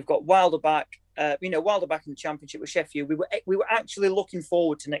 We've got Wilder back, Wilder back in the Championship with Sheffield. We were actually looking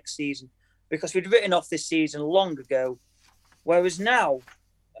forward to next season because we'd written off this season long ago. Whereas now,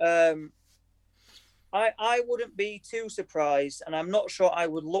 I wouldn't be too surprised, and I'm not sure I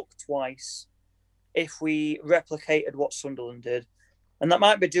would look twice if we replicated what Sunderland did. And that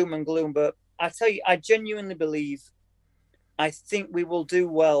might be doom and gloom, but I tell you, I genuinely believe, I think we will do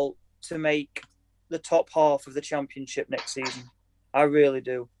well to make the top half of the Championship next season. I really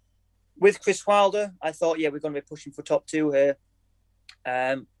do. With Chris Wilder, I thought, we're going to be pushing for top 2 here.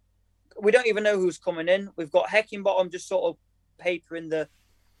 We don't even know who's coming in. We've got Heckingbottom just sort of papering the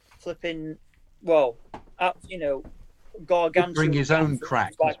flipping, gargantuan. Bring his own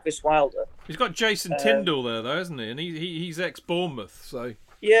crack. Like Chris Wilder. He's got Jason Tyndall there, though, hasn't he? And he's ex-Bournemouth, so.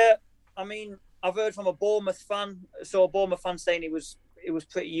 Yeah, I mean, I've heard from a Bournemouth fan. So a Bournemouth fan saying it was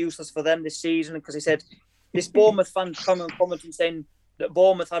pretty useless for them this season because he said this Bournemouth fan commenting saying that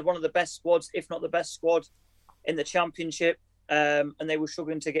Bournemouth had one of the best squads, if not the best squad, in the Championship, and they were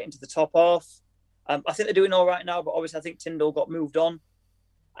struggling to get into the top half. I think they're doing all right now, but obviously I think Tyndall got moved on.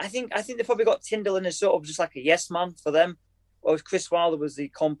 I think they probably got Tyndall in as sort of just like a yes man for them, whereas Chris Wilder was the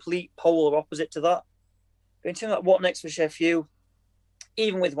complete polar opposite to that. But in terms of what next for Sheffield,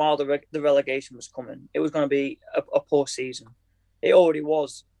 even with Wilder, the relegation was coming. It was going to be a poor season. It already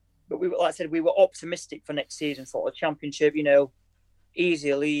was. But like I said, we were optimistic for next season for a Championship,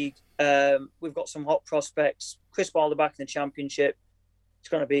 easier league. We've got some hot prospects. Chris Wilder back in the Championship. It's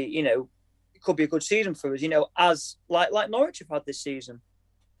going to be, it could be a good season for us, as like Norwich have had this season.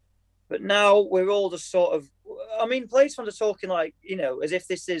 But now we're all just sort of, Blades fans are talking like, as if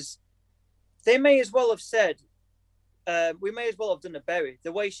this is, they may as well have said, we may as well have done a bury.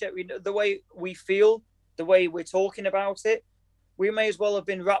 The way we feel, the way we're talking about it, we may as well have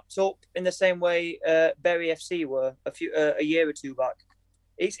been wrapped up in the same way Bury FC were a year or two back.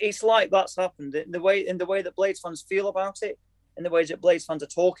 It's like that's happened in the way that Blades fans feel about it, in the ways that Blades fans are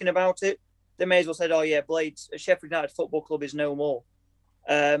talking about it. They may as well said, "Oh yeah, Blades, Sheffield United Football Club is no more."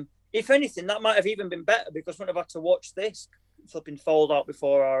 If anything, that might have even been better because we wouldn't have had to watch this flipping fold out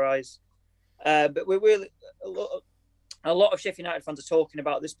before our eyes. But we're really a lot of Sheffield United fans are talking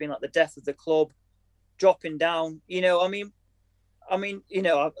about this being like the death of the club, dropping down. I mean,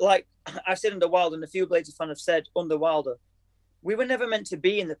 like I said under Wilder, and a few Blades fans have said under Wilder, we were never meant to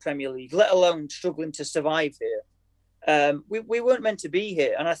be in the Premier League, let alone struggling to survive here. We weren't meant to be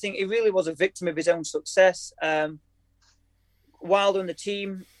here, and I think he really was a victim of his own success. Wilder and the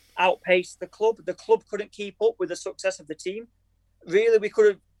team outpaced the club. The club couldn't keep up with the success of the team. Really, we could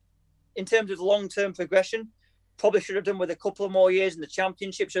have, in terms of long-term progression, probably should have done with a couple of more years in the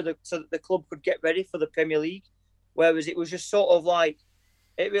Championship so that the club could get ready for the Premier League. Whereas it was just sort of like,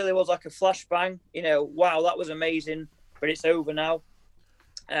 it really was like a flashbang. Wow, that was amazing, but it's over now.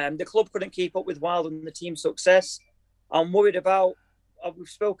 The club couldn't keep up with Wilder and the team's success. I'm worried about, we've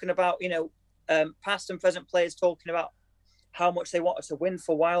spoken about, past and present players talking about how much they wanted to win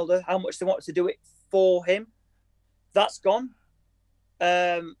for Wilder, how much they wanted to do it for him. That's gone.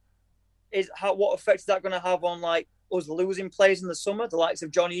 What effect is that going to have on like us losing players in the summer, the likes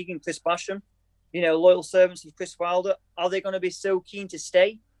of John Egan, Chris Basham, loyal servants of Chris Wilder? Are they going to be so keen to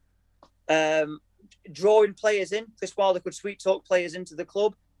stay? Drawing players in, Chris Wilder could sweet talk players into the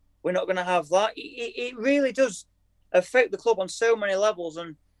club. We're not going to have that. It really does affect the club on so many levels,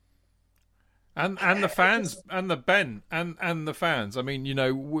 and the fans and the fans. I mean,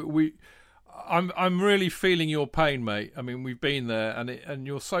 I'm really feeling your pain, mate. I mean, we've been there, and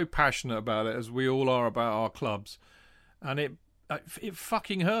you're so passionate about it, as we all are about our clubs, and it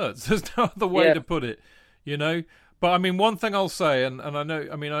fucking hurts. There's no other way to put it, But I mean, one thing I'll say, and I know,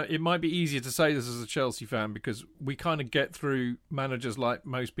 I mean, it might be easier to say this as a Chelsea fan because we kind of get through managers like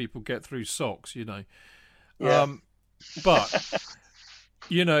most people get through socks, Yeah. But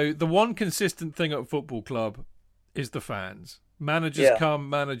the one consistent thing at a football club is the fans. Managers come,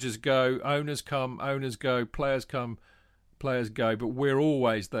 managers go, owners come, owners go, players come, players go, but we're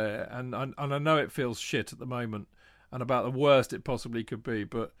always there. And I know it feels shit at the moment and about the worst it possibly could be,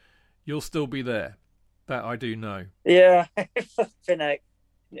 but you'll still be there. That I do know. Yeah,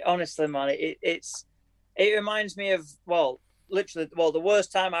 honestly, man, it reminds me of, the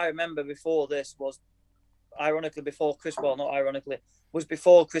worst time I remember before this was, ironically, before Chris Wilder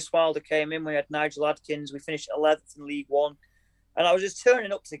came in. We had Nigel Adkins. We finished 11th in League One. And I was just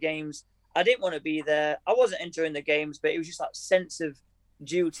turning up to games. I didn't want to be there. I wasn't enjoying the games, but it was just that sense of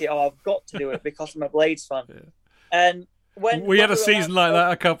duty. Oh, I've got to do it because I'm a Blades fan. Yeah. And when we had a season like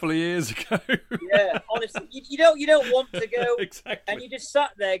that a couple of years ago. Yeah, honestly, you don't want to go. Exactly. And you just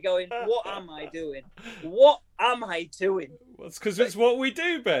sat there going, what am I doing? What am I doing? Well, it's because it's what we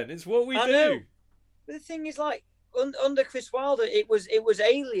do, Ben. It's what we do. Know. But the thing is, like, under Chris Wilder, it was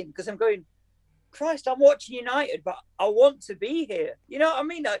alien because I'm going, Christ, I'm watching United, but I want to be here. You know what I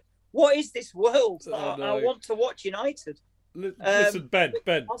mean? Like, what is this world? I want to watch United. Listen, Ben.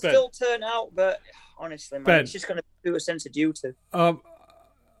 I'll still turn out, but honestly, man, it's just going to do a sense of duty. I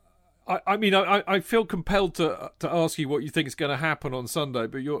feel compelled to ask you what you think is going to happen on Sunday,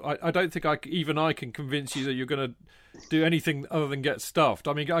 but I don't think I can convince you that you're going to do anything other than get stuffed.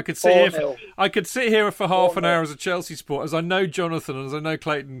 I mean, I could sit here for half an hour as a Chelsea supporter, as I know Jonathan and as I know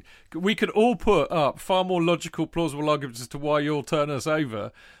Clayton. We could all put up far more logical, plausible arguments as to why you'll turn us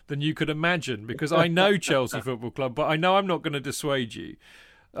over than you could imagine, because I know Chelsea Football Club, but I know I'm not going to dissuade you.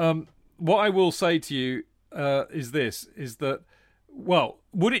 What I will say to you is that, well,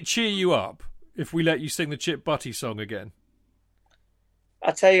 would it cheer you up if we let you sing the Chip Butty song again?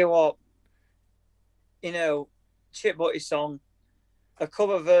 I tell you what, Chip Butty song, a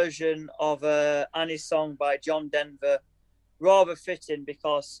cover version of Annie's song by John Denver, rather fitting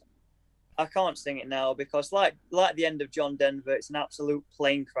because I can't sing it now because like the end of John Denver, it's an absolute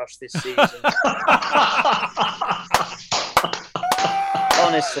plane crash this season.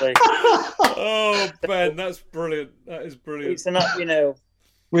 Honestly. Oh, Ben, that's brilliant. That is brilliant. It's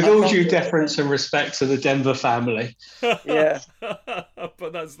with all due deference and respect to the Denver family. Yeah.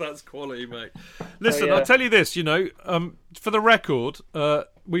 But that's quality, mate. Listen, I'll tell you this, for the record,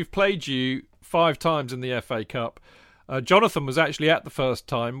 we've played you 5 times in the FA Cup. Jonathan was actually at the first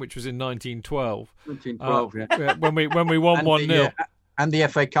time, which was in 1912. 1912, when we won 1-0. And the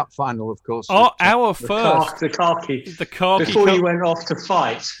FA Cup final, of course. Our first. The khaki. The khaki before cup. you went off to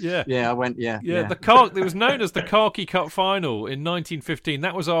fight. Yeah. Yeah, I went, yeah. The khaki, it was known as the Khaki Cup final in 1915.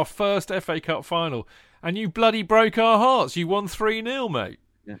 That was our first FA Cup final. And you bloody broke our hearts. You won 3-0, mate.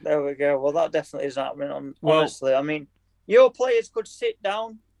 Yeah. There we go. Well, that definitely is happening, honestly. I mean, your players could sit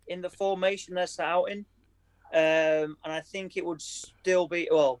down in the formation they're set out in. And I think it would still be,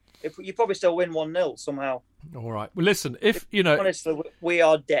 if you probably still win 1-0 somehow. All right. Well, listen, honestly, we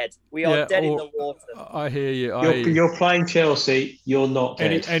are dead. We are dead in the water. I hear you. You're playing Chelsea. You're not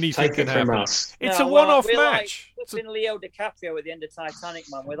dead. Anything Take can it from happen. us. It's a one-off match. It's in Leo DiCaprio at the end of Titanic,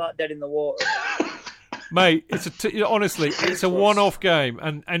 man. We're that dead in the water. Mate, honestly, it's a one-off game,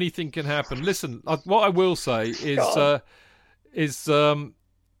 and anything can happen. Listen, what I will say is,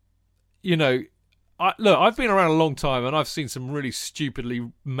 I've been around a long time, and I've seen some really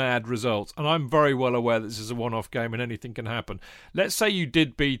stupidly mad results, and I'm very well aware that this is a one-off game, and anything can happen. Let's say you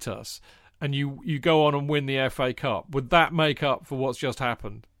did beat us, and you go on and win the FA Cup. Would that make up for what's just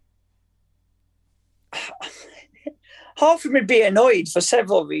happened? Half of me would be annoyed for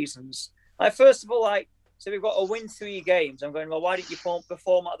several reasons. First of all, so we've got to win 3 games. I'm going, well, why didn't you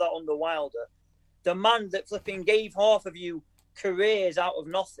perform like that under Wilder? The man that flipping gave half of you careers out of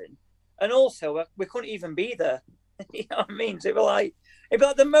nothing. And also, we couldn't even be there. You know what I mean? So it'd be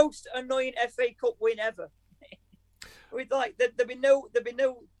like the most annoying FA Cup win ever. There'd be no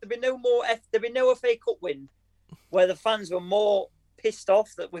FA Cup win where the fans were more pissed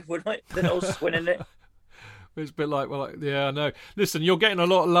off that we would than us winning it. It's a bit yeah, I know. Listen, you're getting a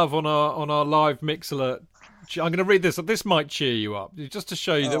lot of love on our live mix alert. I'm going to read this. This might cheer you up, just to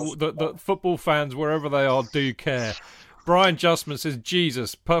show you that football fans, wherever they are, do care. Brian Justman says,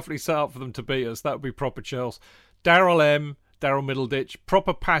 Jesus, perfectly set up for them to beat us. That would be proper Chelsea. Daryl Middleditch,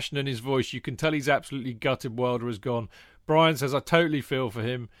 proper passion in his voice. You can tell he's absolutely gutted Wilder is gone. Brian says, I totally feel for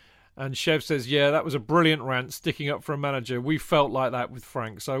him. And Chev says, yeah, that was a brilliant rant, sticking up for a manager. We felt like that with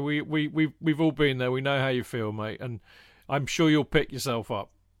Frank. So we've all been there. We know how you feel, mate. And I'm sure you'll pick yourself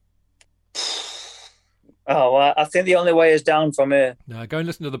up. Oh, well, I think the only way is down from here. No, go and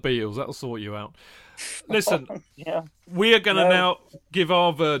listen to the Beatles. That'll sort you out. Listen, yeah. We are going to now give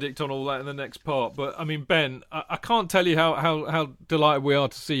our verdict on all that in the next part. But I mean, Ben, I can't tell you how delighted we are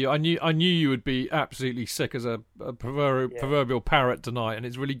to see you. I knew you would be absolutely sick as a proverbial parrot tonight, and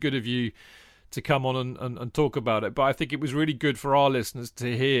it's really good of you to come on and talk about it. But I think it was really good for our listeners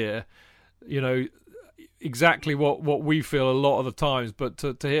to hear, exactly what we feel a lot of the times. But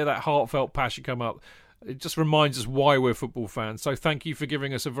to hear that heartfelt passion come up. It just reminds us why we're football fans. So thank you for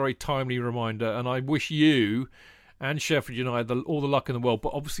giving us a very timely reminder. And I wish you and Sheffield United all the luck in the world,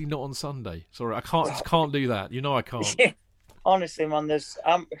 but obviously not on Sunday. Sorry, I can't do that. I can't. Yeah. Honestly, man,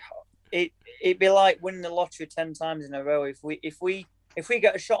 it'd be like winning the lottery 10 times in a row. If we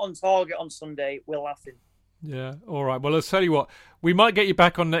get a shot on target on Sunday, we're laughing. Yeah, all right. Well, let's tell you what. We might get you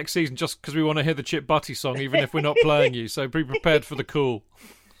back on next season just because we want to hear the Chip Butty song, even if we're not playing you. So be prepared for the call.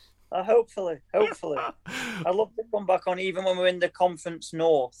 Hopefully. I'd love to come back on even when we're in the Conference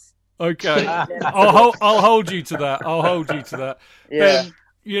North. Okay. I'll hold you to that. Yeah.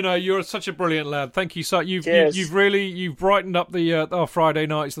 Ben, you're such a brilliant lad. Thank you so. You've brightened up our Friday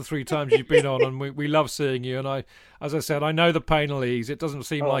nights the 3 times you've been on, and we love seeing you. And as I said, I know the pain will ease. It doesn't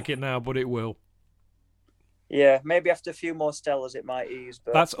seem like it now, but it will. Yeah, maybe after a few more Stellas it might ease.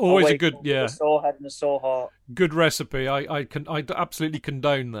 But that's always a good, a sore head and a sore heart. Good recipe. I absolutely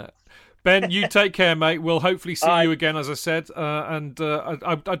condone that. Ben, you take care, mate. We'll hopefully see you again, as I said. And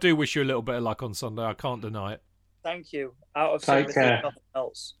I do wish you a little bit of luck on Sunday. I can't deny it. Thank you. Out of take care. Nothing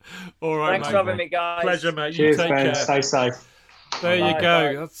else. All right, Thanks for having me, guys. Pleasure, mate. Cheers, you take Ben. care. Stay safe. There you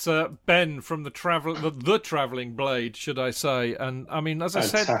go. That's Ben from the Travelling Blade, should I say? And I mean, as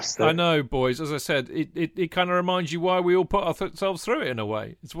Fantastic. I said, I know, boys. As I said, it kind of reminds you why we all put ourselves through it in a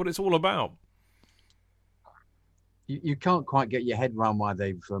way. It's what it's all about. You can't quite get your head around why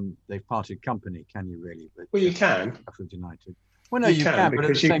they've parted company, can you? Really? But, well, you can. Sheffield United. Well, no, you can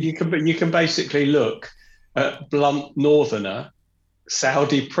because you can basically look at blunt Northerner,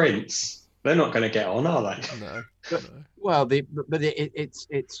 Saudi Prince. They're not going to get on, are they? No. Well, it's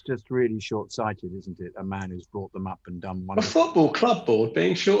just really short-sighted, isn't it? A man who's brought them up and done one. A football club board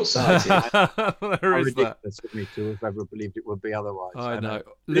being short-sighted. There is that. Ridiculous of me to have ever believed it would be otherwise. I know.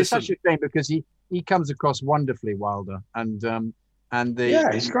 It's such a shame because he comes across wonderfully, Wilder, and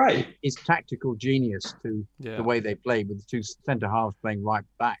he's great. His tactical genius to the way they play with the 2 centre halves playing right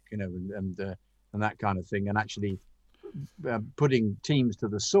back, and that kind of thing, and actually. Putting teams to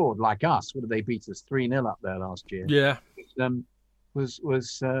the sword like us. What did they beat us 3-0 up there last year? Yeah, was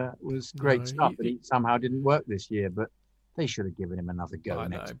great stuff. But it somehow didn't work this year. But they should have given him another go I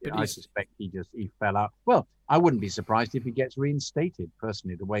know, next but year. I suspect he fell out. Well, I wouldn't be surprised if he gets reinstated,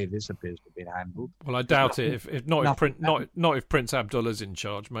 personally, the way this appears to have been handled. Well, I doubt it. If Prince Abdullah's in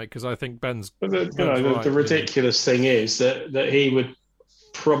charge, mate, because I think Ben's. But the ridiculous thing is that he would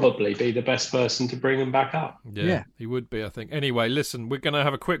probably be the best person to bring him back up. Yeah, he would be, I think. Anyway, listen, we're going to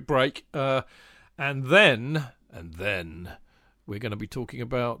have a quick break, and then we're going to be talking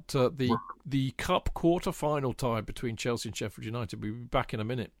about the Cup quarter-final tie between Chelsea and Sheffield United. We'll be back in a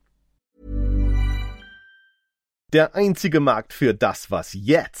minute. Der einzige Markt für das, was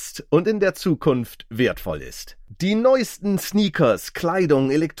jetzt und in der Zukunft wertvoll ist. Die neuesten Sneakers,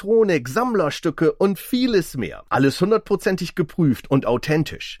 Kleidung, Elektronik, Sammlerstücke und vieles mehr. Alles 100%ig geprüft und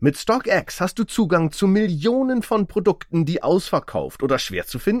authentisch. Mit StockX hast du Zugang zu Millionen von Produkten, die ausverkauft oder schwer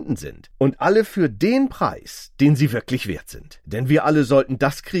zu finden sind. Und alle für den Preis, den sie wirklich wert sind. Denn wir alle sollten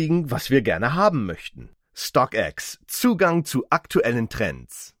das kriegen, was wir gerne haben möchten. StockX. Zugang zu aktuellen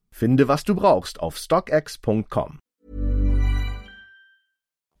Trends. Finde, was du brauchst auf stockx.com.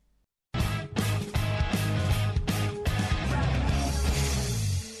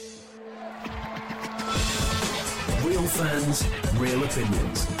 Real fans, real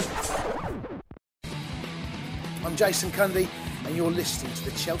opinions. I'm Jason Cundy, and you're listening to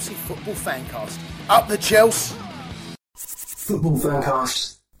the Chelsea Football Fancast. Up the Chelsea!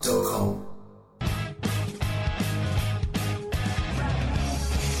 Footballfancast.com.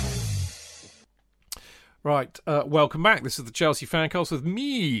 Right, welcome back. This is the Chelsea Fancast with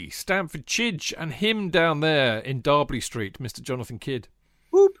me, Stamford Chidge, and him down there in Derby Street, Mr. Jonathan Kidd.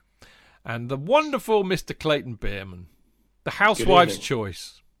 Whoop. And the wonderful Mr. Clayton Beerman. The housewife's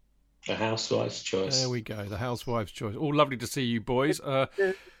choice. The housewife's choice. There we go, the housewife's choice. All lovely to see you boys.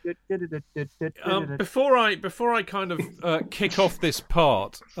 Before I kind of kick off this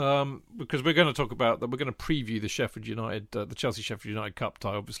part, because we're going to talk about that, we're going to preview the Sheffield United, the Chelsea Sheffield United Cup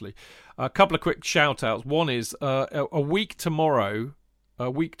tie, obviously. A couple of quick shout outs. One is a week tomorrow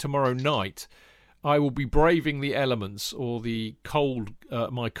night, I will be braving the elements or the cold,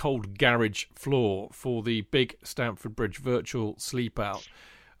 my cold garage floor for the big Stamford Bridge virtual sleep out.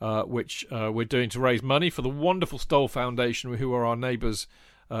 Which we're doing to raise money for the wonderful Stoll Foundation, who are our neighbours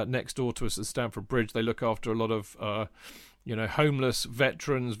next door to us at Stamford Bridge. They look after a lot of, homeless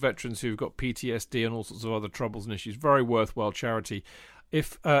veterans who've got PTSD and all sorts of other troubles and issues. Very worthwhile charity.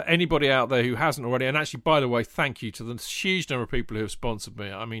 If anybody out there who hasn't already, and actually, by the way, thank you to the huge number of people who have sponsored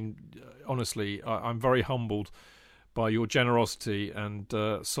me. I mean, honestly, I'm very humbled by your generosity and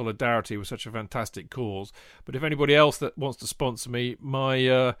solidarity with such a fantastic cause. But if anybody else that wants to sponsor me,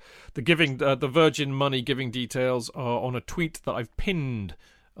 my the Virgin Money giving details are on a tweet that I've pinned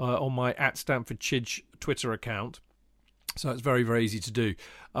on my @StamfordChidge Twitter account. So it's very, very easy to do.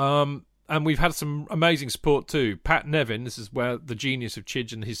 And we've had some amazing support too. Pat Nevin, this is where the genius of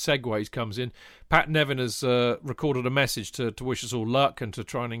Chidge and his segues comes in. Pat Nevin has recorded a message to wish us all luck and to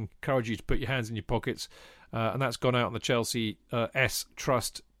try and encourage you to put your hands in your pockets. And that's gone out on the Chelsea S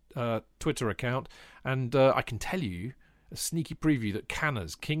Trust Twitter account. And I can tell you a sneaky preview that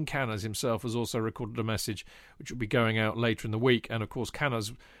King Canners himself has also recorded a message which will be going out later in the week. And of course,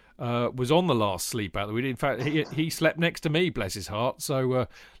 Canners was on the last sleep out that we did. In fact, he slept next to me, bless his heart. So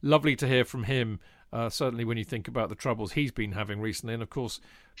lovely to hear from him. Certainly when you think about the troubles he's been having recently. And of course,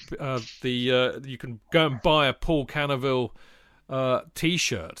 you can go and buy a Paul Canaville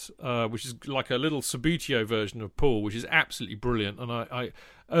T-shirt, which is like a little Sabutio version of Paul, which is absolutely brilliant. And I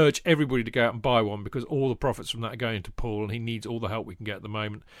urge everybody to go out and buy one because all the profits from that are going to Paul, and he needs all the help we can get at the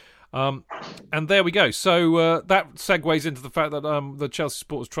moment. And there we go. So that segues into the fact that the Chelsea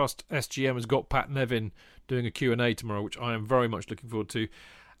Supporters Trust SGM has got Pat Nevin doing a Q&A tomorrow, which I am very much looking forward to.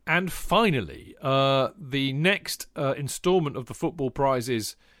 And finally, the next instalment of the Football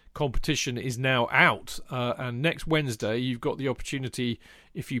Prizes competition is now out. And next Wednesday, you've got the opportunity,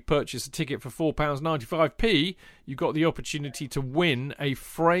 if you purchase a ticket for £4.95p, you've got the opportunity to win a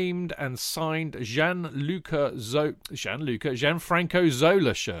framed and signed Gianfranco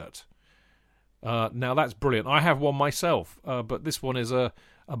Zola shirt. Now that's brilliant. I have one myself, but this one is a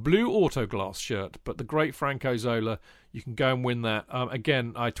blue autoglass shirt, but the great Franco Zola. You can go and win that.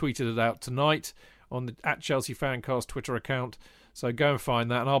 Again, I tweeted it out tonight on the @Chelsea Fancast Twitter account. So go and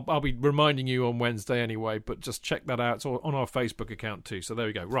find that, and I'll be reminding you on Wednesday anyway, but just check that out. It's on our Facebook account too. So there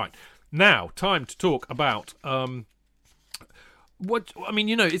we go. Right. Now, time to talk about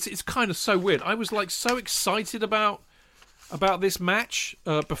it's kind of so weird. I was like so excited about this match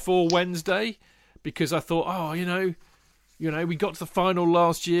before Wednesday because I thought, we got to the final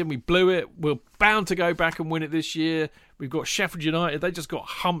last year and we blew it. We're bound to go back and win it this year. We've got Sheffield United. They just got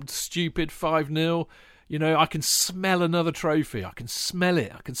humped stupid 5-0. You know, I can smell another trophy. I can smell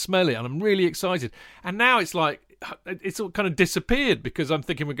it. And I'm really excited. And now it's like, it's all kind of disappeared because I'm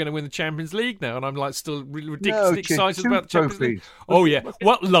thinking we're going to win the Champions League now, and I'm like still ridiculously excited about the Champions League. Oh yeah,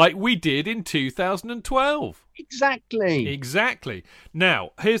 like we did in 2012. Exactly.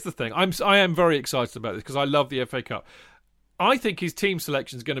 Now here's the thing: I am very excited about this because I love the FA Cup. I think his team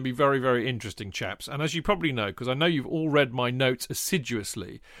selection is going to be very, very interesting, chaps. And as you probably know, because I know you've all read my notes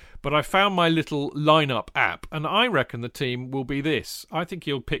assiduously, but I found my little lineup app, and I reckon the team will be this. I think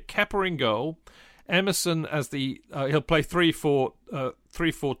he'll pick Kepa in goal. Emerson as the he'll play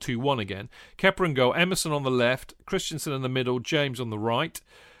 3-4-2-1 again. Kepa in goal, Emerson on the left, Christensen in the middle, James on the right.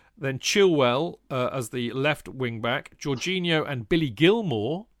 Then Chilwell as the left wing back, Jorginho and Billy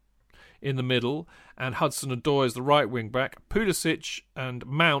Gilmore in the middle, and Hudson-Odoi as the right wing back. Pulisic and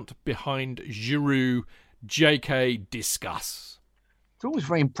Mount behind Giroud. JK, discuss. It's always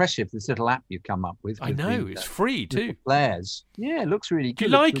very impressive, this little app you come up with. I know, it's free too. Players. Yeah, it looks really good. Do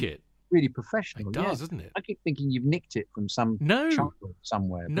you like it? Really professional. It does, doesn't it? I keep thinking you've nicked it from some child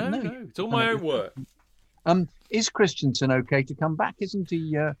somewhere. No, it's all my own work. Is Christensen okay to come back? Isn't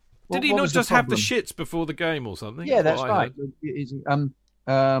he? Did he not just have the shits before the game or something? Yeah, that's right.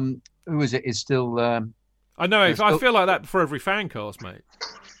 Who is it? Is still. I know. I feel like that for every FanCast, mate.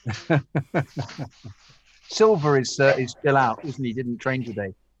 Silver is still out, isn't he? Didn't train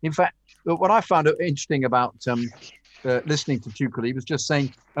today. In fact, what I found interesting about listening to Tuchel, he was just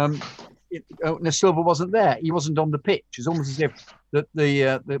saying Silva wasn't there. He wasn't on the pitch. It's almost as if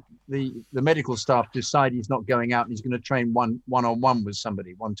the medical staff decide he's not going out and he's going to train one-on-one with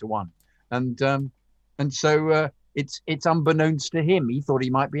somebody, 1-to-1, and so it's unbeknownst to him. He thought he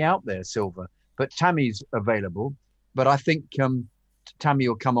might be out there, Silva, but Tammy's available. But I think Tammy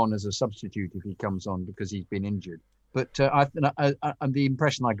will come on as a substitute if he comes on because he's been injured. But the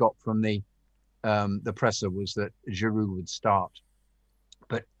impression I got from the presser was that Giroud would start.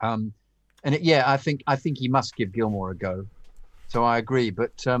 But I think he must give Gilmore a go. So I agree.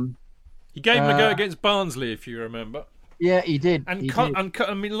 But he gave him a go against Barnsley, if you remember. Yeah, he did. I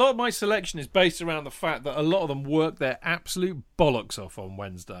mean, a lot of my selection is based around the fact that a lot of them work their absolute bollocks off on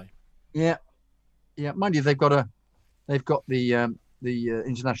Wednesday. Yeah. Mind you, they've got the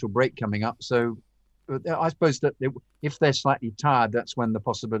international break coming up. So I suppose that if they're slightly tired, that's when the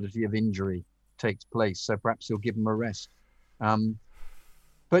possibility of injury takes place. So perhaps he'll give them a rest.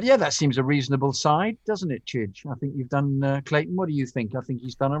 But yeah, that seems a reasonable side, doesn't it, Chidge? I think you've done, Clayton. What do you think? I think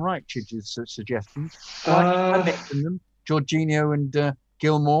he's done all right, Chidge's suggestions. I mentioned them. Jorginho and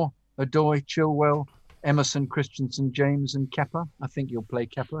Gilmore, Odoi, Chilwell, Emerson, Christensen, James and Kepa. I think you'll play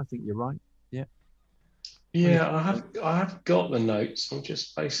Kepa. I think you're right. Yeah. Yeah, I have got the notes. I'm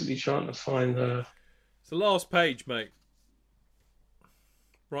just basically trying to find the... It's the last page, mate.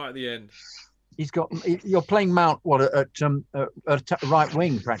 Right at the end. You're playing Mount at right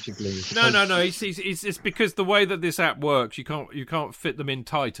wing practically. No. It's because the way that this app works, you can't fit them in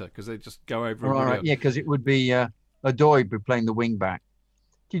tighter because they just go over. Right. Yeah, because it would be Odoi be playing the wing back.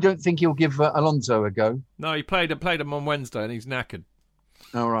 You don't think he'll give Alonso a go? No, he played him on Wednesday and he's knackered.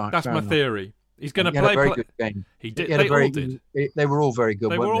 All right, that's my theory. He's going to play a very good game. He did. They all did. They were all very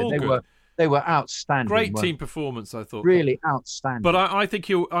good. They were outstanding. Great team performance, I thought. Really outstanding. But I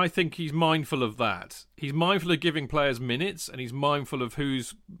think he's mindful of that. He's mindful of giving players minutes, and he's mindful of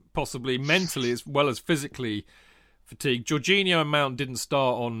who's possibly mentally as well as physically fatigued. Jorginho and Mount didn't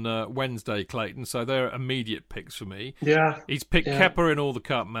start on Wednesday, Clayton, so they're immediate picks for me. Yeah. He's picked Kepa in all the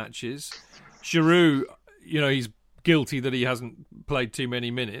cup matches. Giroud, he's guilty that he hasn't played too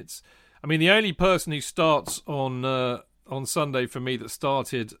many minutes. I mean, the only person who starts on Sunday for me that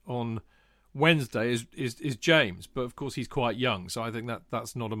started on Wednesday is James, but of course he's quite young, so I think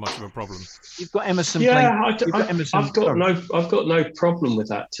that's not much of a problem. You've got Emerson. Yeah, I've got no problem with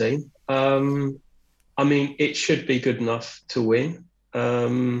that team. I mean, it should be good enough to win.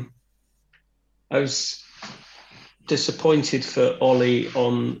 I was disappointed for Ollie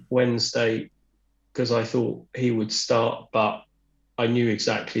on Wednesday because I thought he would start, but I knew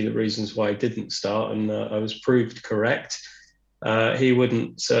exactly the reasons why he didn't start, and I was proved correct. He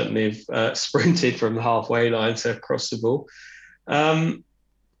wouldn't certainly have sprinted from the halfway line to cross the ball. I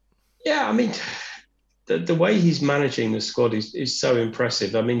mean, the way he's managing the squad is so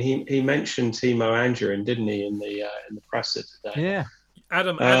impressive. I mean, he mentioned Timo Angerin, didn't he, in the presser today? Yeah.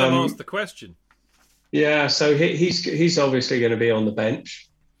 Adam asked the question. Yeah, so he's obviously going to be on the bench.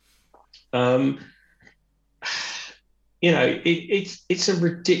 It's a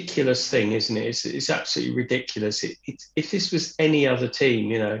ridiculous thing, isn't it? It's absolutely ridiculous. If this was any other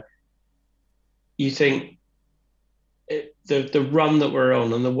team, you think the run that we're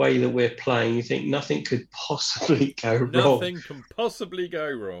on and the way that we're playing, you think nothing could possibly go wrong. Nothing can possibly go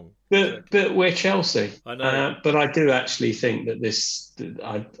wrong. But we're Chelsea. I know. But I do actually think that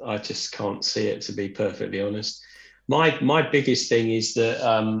I just can't see it, to be perfectly honest. My biggest thing is that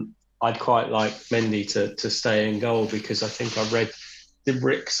I'd quite like Mendy to stay in goal, because I think I read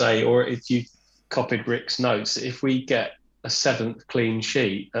Rick say, or if you copied Rick's notes, if we get a 7th clean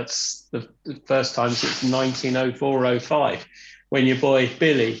sheet, that's the first time since 1904-05, when your boy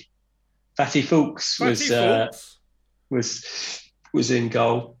Billy Fatty Fuchs was in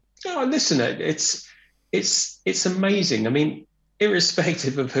goal. Oh, listen, it's amazing. I mean,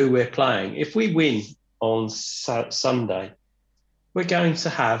 irrespective of who we're playing, if we win on Sunday, we're going to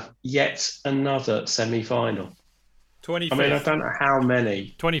have yet another semi-final. 25. I mean, I don't know how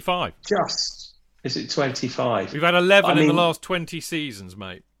many. 25. Is it 25? We've had 11 in the last 20 seasons,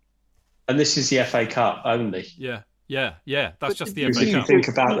 mate. And this is the FA Cup only. Yeah. That's just the FA Cup. You think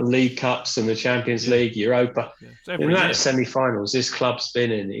about the League Cups and the Champions League, Europa. In that semi-finals this club's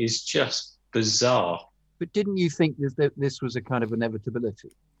been in is just bizarre. But didn't you think that this was a kind of inevitability?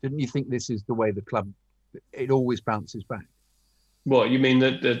 Didn't you think this is the way the club, it always bounces back? What, you mean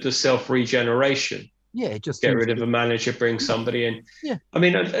the self-regeneration? Yeah, just get rid of a manager, bring somebody in. Yeah, I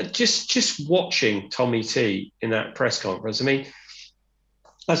mean, just watching Tommy T in that press conference. I mean,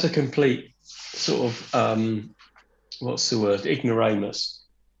 that's a complete sort of what's the word? Ignoramus.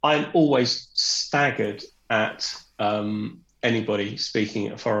 I'm always staggered at anybody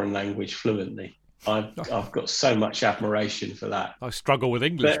speaking a foreign language fluently. I've got so much admiration for that. I struggle with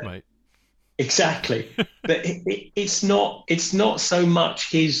English, mate. Exactly, but it's not so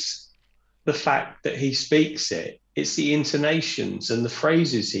much the fact that he speaks it, it's the intonations and the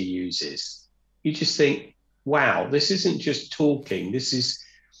phrases he uses. You just think, wow, this isn't just talking. This is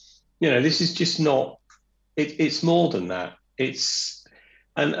just not, it's more than that.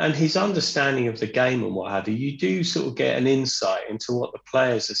 And his understanding of the game and what have you, you do sort of get an insight into what the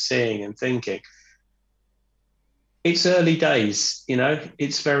players are seeing and thinking. It's early days,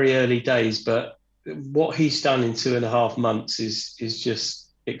 it's very early days, but what he's done in 2.5 months is just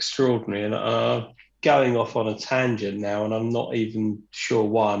extraordinary. And I'm going off on a tangent now, and I'm not even sure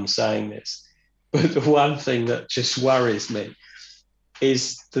why I'm saying this, but the one thing that just worries me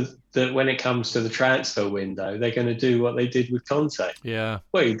is that when it comes to the transfer window, they're going to do what they did with Conte. Yeah.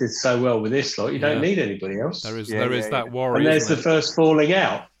 Well, you did so well with this lot, you don't need anybody else. There is that worry. And there's the first falling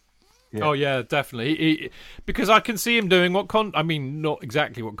out. Yeah. Oh yeah, definitely. Because I can see him doing what not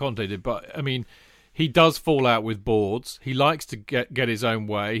exactly what Conte did, but I mean, he does fall out with boards. He likes to get his own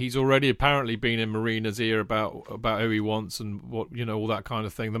way. He's already apparently been in Marina's ear about who he wants and what, all that kind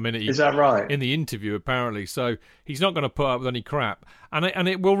of thing. The minute is that right? In the interview, apparently. So he's not going to put up with any crap, and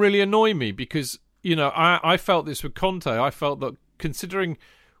it will really annoy me because I felt this with Conte. I felt that considering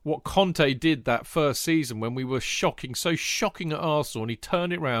what Conte did that first season when we were so shocking at Arsenal, and he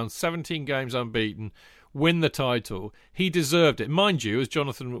turned it round, 17 games unbeaten, win the title, he deserved it. Mind you, as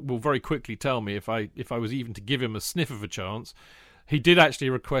Jonathan will very quickly tell me, if I was even to give him a sniff of a chance, he did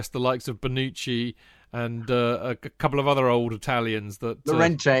actually request the likes of Bonucci and a couple of other old Italians that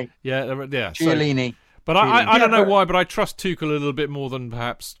Llorente, So, Chiellini. but I don't know why, but I trust Tuchel a little bit more than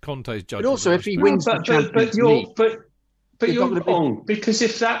perhaps Conte's judgment. But also, if he wins the Champions League. But you're wrong, because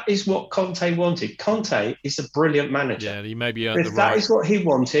if that is what Conte wanted, Conte is a brilliant manager. Yeah, he maybe earned if that is what he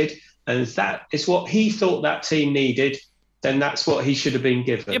wanted, and if that is what he thought that team needed, then that's what he should have been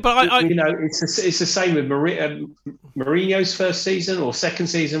given. Yeah, but it's the same with Mourinho's first season or second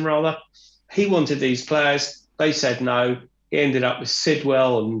season rather. He wanted these players. They said no. He ended up with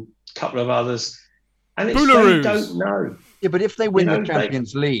Sidwell and a couple of others, and they don't know. Yeah, but if they win the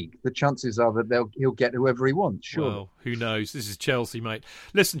Champions League, the chances are that he'll get whoever he wants, sure. Well, who knows? This is Chelsea, mate.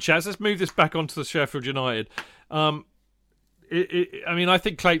 Listen, Chaz, let's move this back onto the Sheffield United. I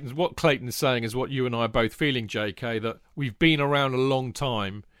think what Clayton is saying is what you and I are both feeling, JK, that we've been around a long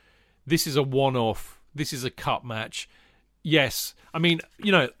time. This is a one-off. This is a cup match. Yes. I mean,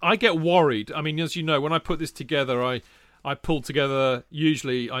 I get worried. I mean, as you know, when I put this together, I pulled together,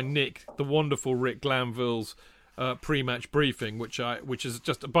 usually I nick the wonderful Rick Glanville's pre-match briefing, which is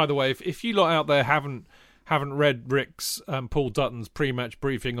just, by the way, if you lot out there haven't read Rick's Paul Dutton's pre-match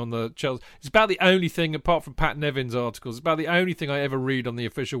briefing on the Chelsea, it's about the only thing, apart from Pat Nevin's articles, it's about the only thing I ever read on the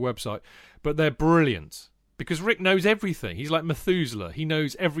official website, but they're brilliant because Rick knows everything. He's like Methuselah. He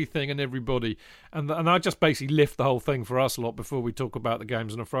knows everything and everybody, and I just basically lift the whole thing for us a lot before we talk about the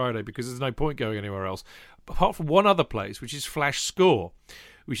games on a Friday, because there's no point going anywhere else apart from one other place, which is Flash Score,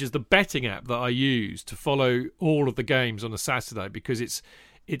 which is the betting app that I use to follow all of the games on a Saturday, because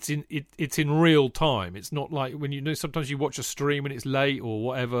it's in real time. It's not like when sometimes you watch a stream and it's late or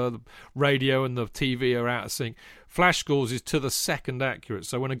whatever, the radio and the TV are out of sync. Flash scores is to the second accurate.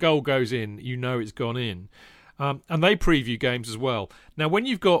 So when a goal goes in, you know it's gone in. And they preview games as well. Now, when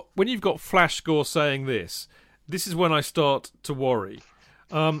you've got Flash Score saying this is when I start to worry.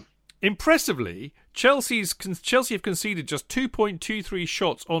 Impressively, Chelsea have conceded just 2.23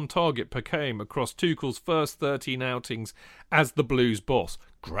 shots on target per game across Tuchel's first 13 outings as the Blues boss.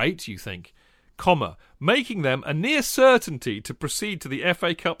 Great, you think? Making them a near certainty to proceed to the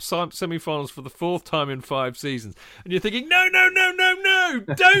FA Cup semi-finals for the 4th time in 5 seasons. And you're thinking, no,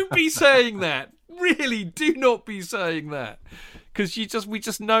 don't be saying that. Really, do not be saying that. Because we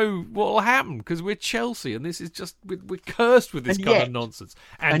just know what will happen because we're Chelsea and this is just, we're cursed with this kind of nonsense.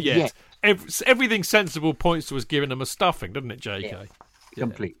 And yet everything sensible points to us giving them a stuffing, doesn't it, JK? Yeah.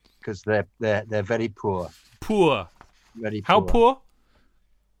 Complete, because they're very poor. Poor. Very poor. How poor?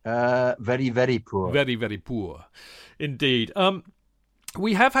 Very, very poor. Very, very poor. Indeed.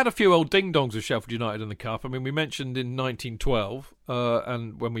 We have had a few old ding-dongs with Sheffield United in the Cup. I mean, we mentioned in 1912,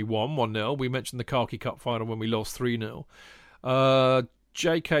 and when we won 1-0. We mentioned the Khaki Cup final when we lost 3-0.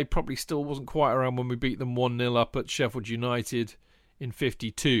 JK probably still wasn't quite around when we beat them 1-0 up at Sheffield United in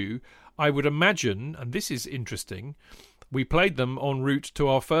 52. I would imagine, and this is interesting, we played them en route to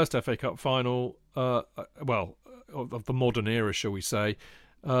our first FA Cup final, of the modern era, shall we say,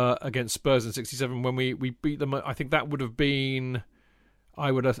 against Spurs in 67 when we beat them. I think that would have been,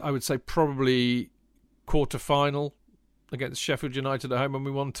 I would say probably quarter-final against Sheffield United at home when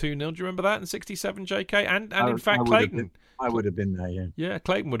we won 2-0. Do you remember that in 67, JK? And in fact, Clayton. I would have been there, yeah. Yeah,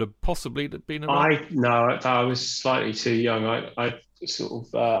 Clayton would have possibly been around. I was slightly too young. I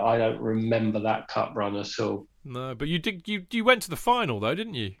don't remember that cup run at all. No, but you went to the final though,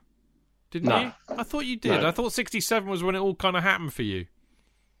 didn't you? Didn't you? I thought you did. No. I thought 67 was when it all kind of happened for you.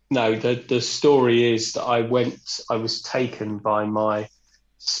 No, the story is that I was taken by my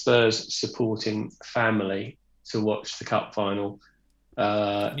Spurs supporting family to watch the cup final.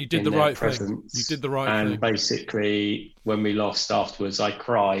 You did the right thing. You did the right thing. And basically, when we lost afterwards, I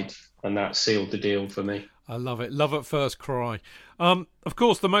cried, and that sealed the deal for me. I love it. Love at first cry. Of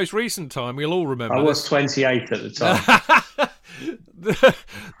course, the most recent time, we'll all remember. I was 28 at the time.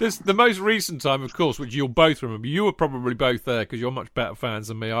 The most recent time, of course, which you'll both remember. You were probably both there because you're much better fans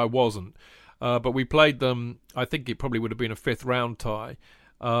than me. I wasn't. But we played them, I think it probably would have been a 5th round tie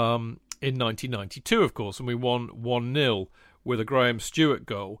in 1992, of course, and we won 1-0 with a Graham Stewart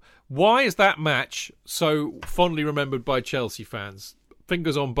goal. Why is that match so fondly remembered by Chelsea fans?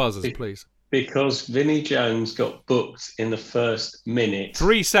 Fingers on buzzers, please. Because Vinnie Jones got booked in the first minute.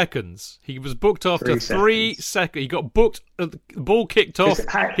 3 seconds. He was booked after 3 seconds. He got booked, the ball kicked off.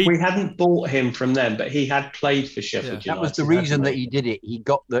 We hadn't bought him from them, but he had played for Sheffield United. That was the reason that he did it. He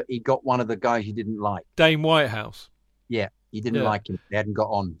got one of the guys he didn't like. Dane Whitehouse. Yeah, he didn't like him. They hadn't got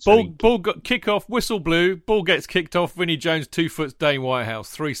on. So ball got kick off, whistle blew, ball gets kicked off, Vinnie Jones, 2 foot, Dane Whitehouse,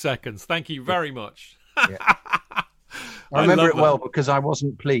 3 seconds. Thank you very much. Yeah. I remember it well because I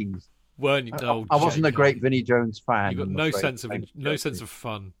wasn't pleased. Weren't you? Oh, I wasn't a great Vinnie Jones fan. You got no sense of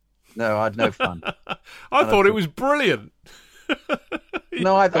fun. No, I had no fun. I thought it was brilliant.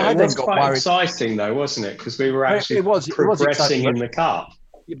 No, I then got quite exciting though, wasn't it? Because we were actually progressing in the cup.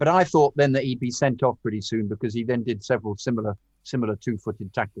 But I thought then that he'd be sent off pretty soon because he then did several similar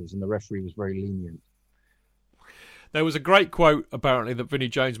 2-footed tackles, and the referee was very lenient. There was a great quote, apparently, that Vinnie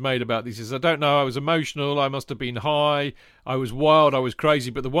Jones made about this. He says, I don't know, I was emotional, I must have been high, I was wild, I was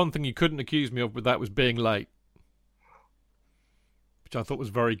crazy, but the one thing you couldn't accuse me of with that was being late. Which I thought was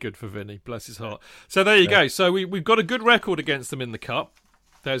very good for Vinnie, bless his heart. So there you go. So we've got a good record against them in the Cup.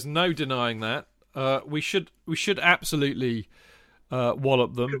 There's no denying that. We should absolutely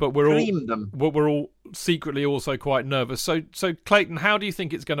wallop them, but we're all secretly also quite nervous. So Clayton, how do you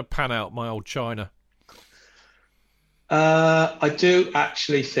think it's going to pan out, my old China? I do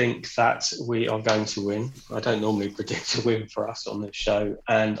actually think that we are going to win. I don't normally predict a win for us on this show,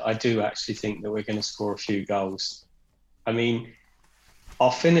 and I do actually think that we're going to score a few goals. I mean,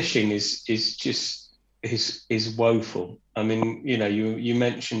 our finishing is woeful. I mean, you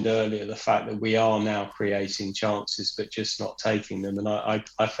mentioned earlier the fact that we are now creating chances but just not taking them, and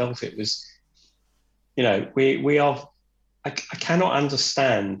I felt it was, we are. I cannot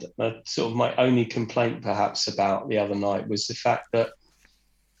understand. Sort of my only complaint, perhaps, about the other night was the fact that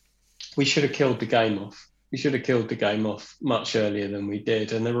we should have killed the game off. We should have killed the game off much earlier than we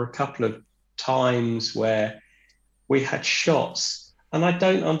did. And there were a couple of times where we had shots, and I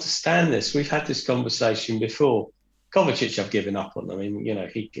don't understand this. We've had this conversation before. Kovacic, I've given up on. I mean,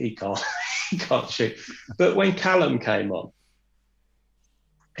 he can't he can't shoot. But when Callum came on,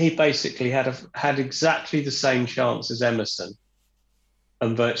 he basically had exactly the same chance as Emerson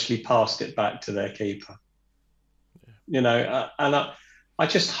and virtually passed it back to their keeper. Yeah. I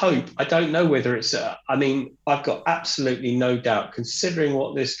just hope, I don't know whether it's, I've got absolutely no doubt, considering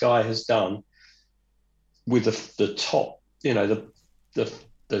what this guy has done with the top,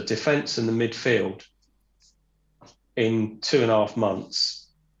 the defence and the midfield in 2.5 months,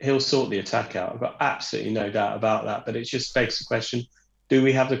 he'll sort the attack out. I've got absolutely no doubt about that. But it just begs the question, do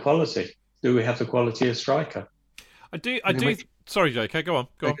we have the quality? Do we have the quality of striker? I do. Sorry, JK, go on.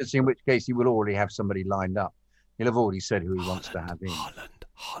 In which case he will already have somebody lined up. He'll have already said who he wants to have in.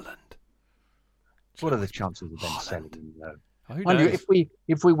 Holland. What are the chances of them selling him, though? Who Mind knows? you,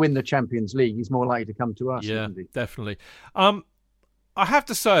 if we win the Champions League, he's more likely to come to us. Yeah, Isn't he? definitely. I have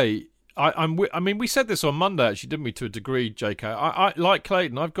to say, we said this on Monday, actually, didn't we, to a degree, JK? I like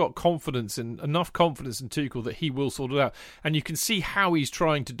Clayton. I've got enough confidence in Tuchel that he will sort it out. And you can see how he's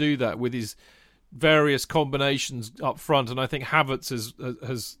trying to do that with his various combinations up front. And I think Havertz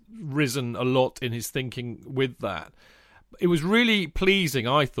has risen a lot in his thinking with that. It was really pleasing,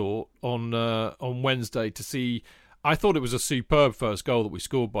 I thought, on Wednesday to see. I thought it was a superb first goal that we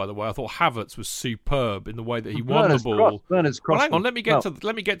scored, by the way. I thought Havertz was superb in the way that he won the ball. Werner's cross. Well, hang on, let me get to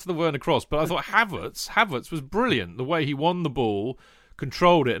the Werner cross. But I thought Havertz was brilliant. The way he won the ball,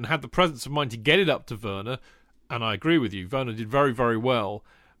 controlled it, and had the presence of mind to get it up to Werner. And I agree with you. Werner did very, very well.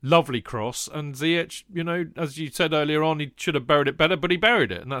 Lovely cross. And Ziyech, as you said earlier on, he should have buried it better, but he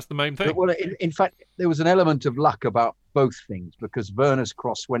buried it, and that's the main thing. Well, in fact, there was an element of luck about both things because Werner's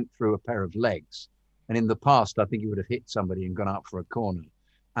cross went through a pair of legs. And in the past, I think he would have hit somebody and gone out for a corner.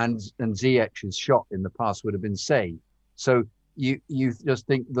 And Ziyech's shot in the past would have been saved. So you just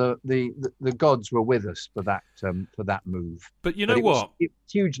think the gods were with us for that move. But you know what? It's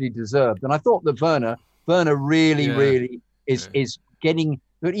hugely deserved. And I thought that Werner really is getting.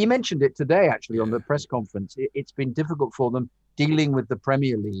 He mentioned it today, actually, on the press conference. It's been difficult for them dealing with the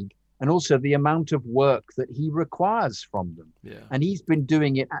Premier League and also the amount of work that he requires from them. Yeah. And he's been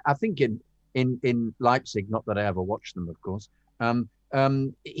doing it, I think, in Leipzig, not that I ever watched them, of course.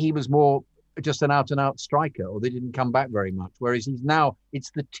 He was more just an out-and-out striker, or they didn't come back very much. Whereas he's now,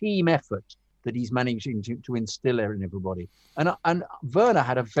 it's the team effort that he's managing to instill in everybody. And Werner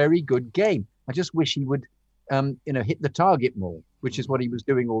had a very good game. I just wish he would, hit the target more, which is what he was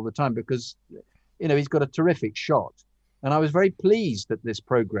doing all the time, because, he's got a terrific shot. And I was very pleased that this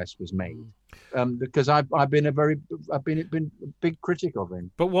progress was made, because I've been a big critic of him.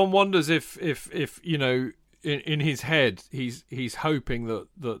 But one wonders if in his head he's hoping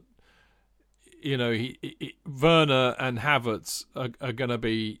that Werner and Havertz are going to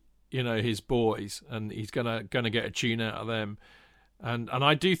be his boys, and he's going to get a tune out of them. And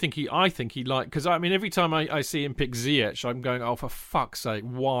I think he because every time I see him pick Ziyech, I'm going, oh, for fuck's sake,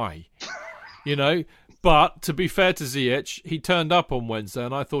 why? But to be fair to Ziyech, he turned up on Wednesday,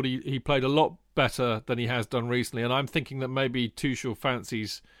 and I thought he played a lot better than he has done recently. And I'm thinking that maybe Tuchel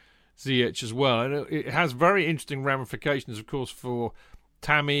fancies Ziyech as well. And it has very interesting ramifications, of course, for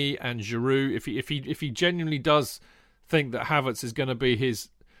Tammy and Giroud. If he genuinely does think that Havertz is going to be his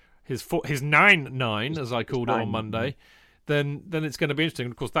 9-9, as I called it on Monday, then it's going to be interesting.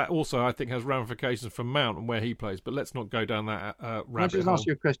 And of course, that also I think has ramifications for Mount and where he plays. But let's not go down that rabbit hole. Can I just ask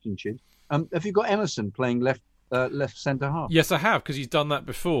you a question, Chid? Have you got Emerson playing left centre half? Yes, I have, because he's done that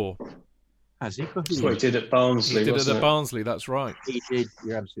before. Has he? That's what he did at Barnsley. He did it at Barnsley. That's right. He did.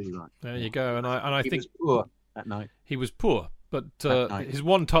 You're absolutely right. There you go. And I think he was poor that night. He was poor, but his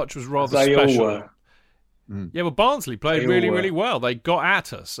one touch was rather they special. All were. Yeah, well, Barnsley played really well. They got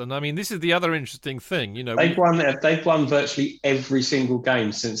at us, and this is the other interesting thing. They've won virtually every single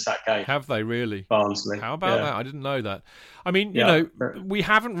game since that game. Have they really? Barnsley. How about that? I didn't know that. We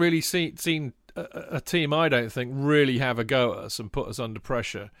haven't really seen a team, I don't think, really have a go at us and put us under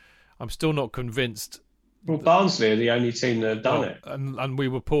pressure. I'm still not convinced. Well, Barnsley are the only team that have done it, and we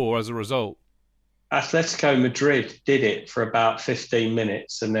were poor as a result. Atletico Madrid did it for about 15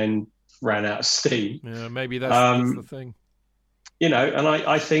 minutes and then ran out of steam. Yeah, maybe that's the thing. And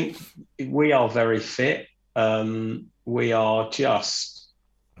I think we are very fit. We are just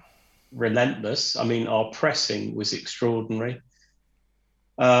relentless. Our pressing was extraordinary.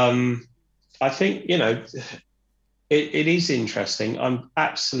 I think, it is interesting. I'm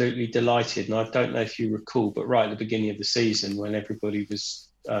absolutely delighted. And I don't know if you recall, but right at the beginning of the season when everybody was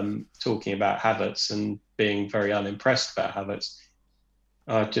talking about Havertz and being very unimpressed about Havertz,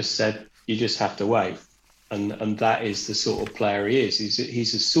 I just said, you just have to wait, and that is the sort of player he is.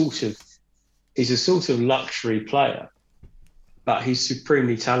 He's a sort of luxury player, but he's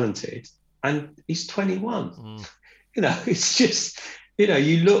supremely talented, and he's 21. It's just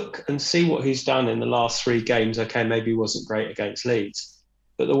you look and see what he's done in the last 3 games. Okay, maybe he wasn't great against Leeds,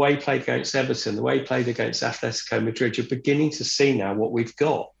 but the way he played against Everton, the way he played against Atletico Madrid, you're beginning to see now what we've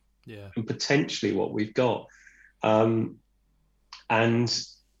got, and potentially what we've got. And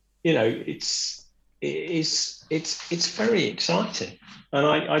it's very exciting. And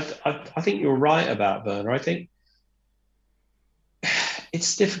I think you're right about Werner. I think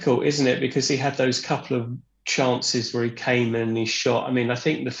it's difficult, isn't it? Because he had those couple of chances where he came in and he shot. I mean, I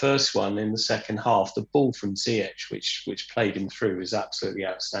think the first one in the second half, the ball from Ziyech, which played him through, was absolutely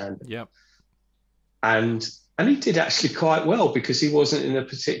outstanding. Yeah. And he did actually quite well because he wasn't in a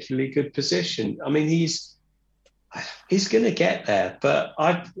particularly good position. I mean, he's going to get there. But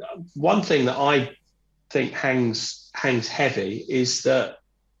one thing that I think hangs heavy is that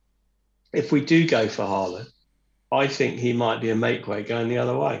if we do go for Haaland, I think he might be a make-weight going the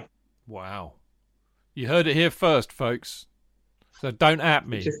other way. Wow. You heard it here first, folks. So don't at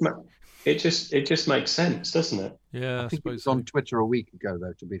me. It just makes sense, doesn't it? Yeah, I think it was on Twitter a week ago,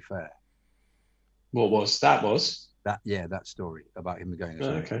 though, to be fair. What was that? That story about him going.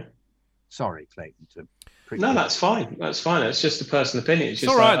 Okay. Sorry, Clayton. No, that's fine. That's fine. It's just a personal opinion. It's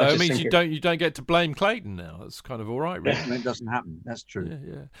all right, though. It means you don't get to blame Clayton now. That's kind of all right, really. Yeah. It doesn't happen. That's true.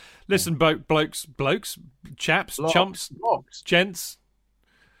 Yeah. Listen, blokes, chaps, chumps, gents.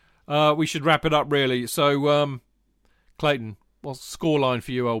 We should wrap it up, really. So, Clayton, what's the scoreline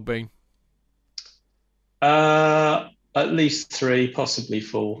for you, old bean? At least 3, possibly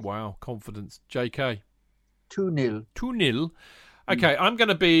 4. Wow, confidence. JK? 2-0. 2-0. Okay, I'm going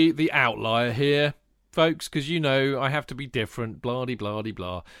to be the outlier here, folks, because I have to be different,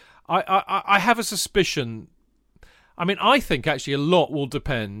 blah-de-blah-de-blah. I have a suspicion. I mean, I think actually a lot will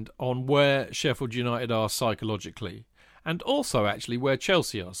depend on where Sheffield United are psychologically, and also actually where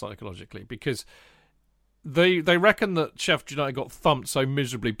Chelsea are psychologically, because they reckon that Sheffield United got thumped so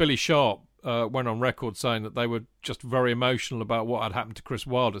miserably. Billy Sharp went on record saying that they were just very emotional about what had happened to Chris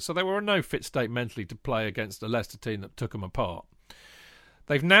Wilder, so they were in no fit state mentally to play against a Leicester team that took them apart.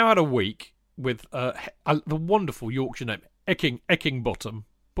 They've now had a week with the wonderful Yorkshire name, Eckingbottom,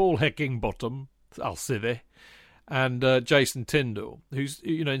 Paul Eckingbottom, I'll say there, and Jason Tyndall, who's,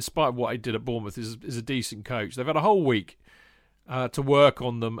 in spite of what he did at Bournemouth, is a decent coach. They've had a whole week to work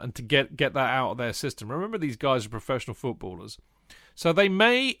on them and to get that out of their system. Remember, these guys are professional footballers, so they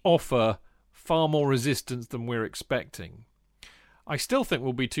may offer far more resistance than we're expecting. I still think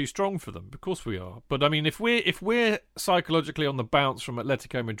we'll be too strong for them. Of course we are. But I mean, if we're psychologically on the bounce from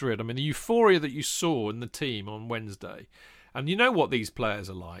Atletico Madrid, I mean, the euphoria that you saw in the team on Wednesday, and you know what these players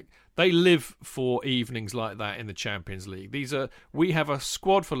are like. They live for evenings like that in the Champions League. We have a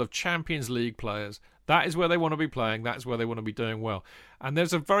squad full of Champions League players. That is where they want to be playing. That's where they want to be doing well. And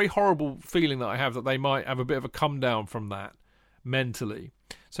there's a very horrible feeling that I have that they might have a bit of a come down from that mentally.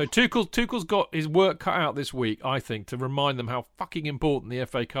 So Tuchel's got his work cut out this week, I think, to remind them how fucking important the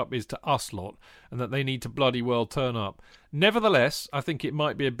FA Cup is to us lot and that they need to bloody well turn up. Nevertheless, I think it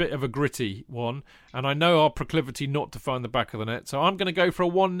might be a bit of a gritty one, and I know our proclivity not to find the back of the net, so I'm going to go for a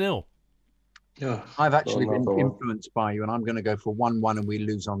 1-0. Yeah, I've actually been influenced by you, and I'm going to go for 1-1 and we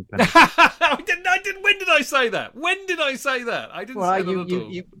lose on penalty. I didn't. When did I say that? I didn't say that at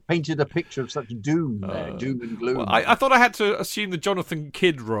all. You painted a picture of such doom there, doom and gloom. Well, I thought I had to assume the Jonathan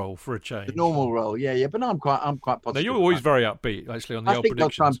Kidd role for a change. The normal role, yeah. But I'm quite positive. No, you're always very upbeat, actually, on the old predictions. I think they'll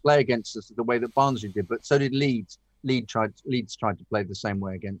try and play against us the way that Barnsley did, but so did Leeds. Leeds tried to play the same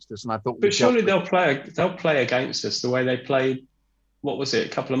way against us, and I thought. But surely they'll play against us the way they played. What was it? A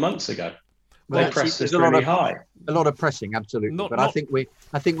couple of months ago. They pressed us really high. A lot of pressing, absolutely. But I think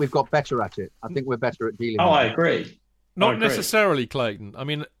we've got better at it. I think we're better at dealing. I agree. Not necessarily, Clayton. I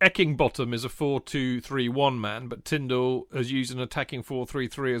mean, Eckingbottom is a 4-2-3-1 man, but Tyndall has used an attacking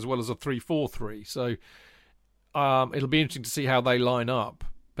 4-3-3 as well as a 3-4-3. So it'll be interesting to see how they line up.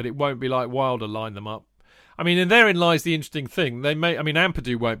 But it won't be like Wilder lined them up. I mean, and therein lies the interesting thing.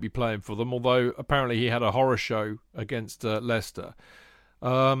 Ampadu won't be playing for them, although apparently he had a horror show against Leicester.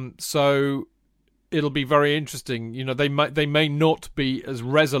 So it'll be very interesting. They may not be as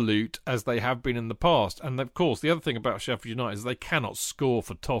resolute as they have been in the past. And of course, the other thing about Sheffield United is they cannot score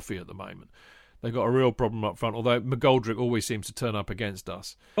for toffee at the moment. They've got a real problem up front. Although McGoldrick always seems to turn up against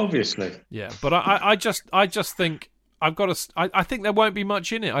us. Obviously, yeah. But I just think I think there won't be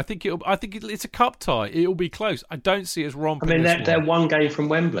much in it. I think it's a cup tie. It'll be close. I don't see us romping. I mean, they're one game from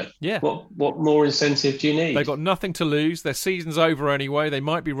Wembley. Yeah. What more incentive do you need? They've got nothing to lose. Their season's over anyway. They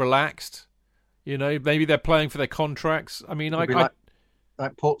might be relaxed. Maybe they're playing for their contracts. I mean, like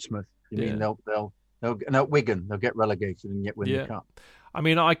Portsmouth. You mean they'll Wigan? They'll get relegated and yet win the cup. I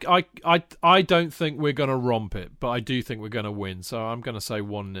mean, I don't think we're going to romp it, but I do think we're going to win. So I'm going to say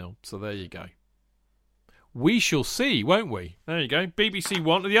 1-0. So there you go. We shall see, won't we? There you go. BBC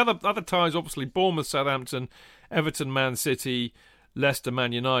One. The other ties, obviously, Bournemouth, Southampton, Everton, Man City, Leicester,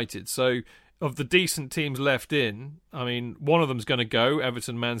 Man United. So of the decent teams left in, I mean, one of them's going to go,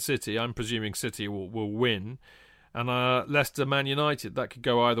 Everton, Man City. I'm presuming City will win. And Leicester, Man United. That could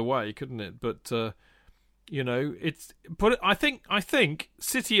go either way, couldn't it? But I think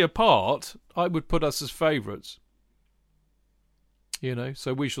City apart, I would put us as favourites.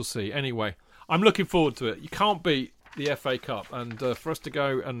 So we shall see. Anyway, I'm looking forward to it. You can't beat the FA Cup, and for us to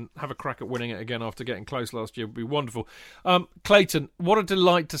go and have a crack at winning it again after getting close last year would be wonderful. Clayton, what a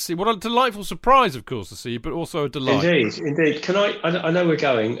delight to see. What a delightful surprise, of course, to see you, but also a delight. Indeed. Can I know we're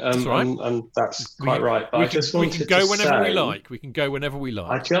going, that's right. and that's quite right, but I just wanted to say... We can go whenever we like. We can go whenever we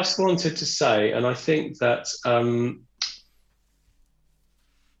like. I just wanted to say, and I think that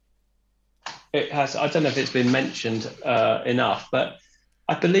it has, I don't know if it's been mentioned enough, but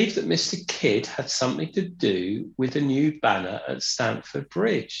I believe that Mr. Kidd had something to do with a new banner at Stamford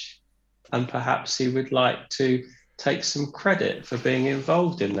Bridge, and perhaps he would like to take some credit for being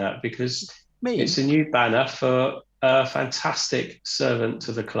involved in that, because it's a new banner for a fantastic servant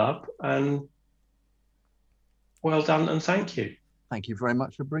to the club, and well done and thank you. Thank you very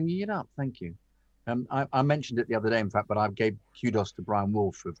much for bringing it up. Thank you. I mentioned it the other day, in fact, but I gave kudos to Brian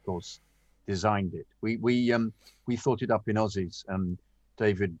Wolf, who, of course, designed it. We thought it up in Aussies.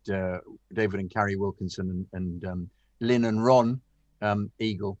 David and Carrie Wilkinson and Lynn and Ron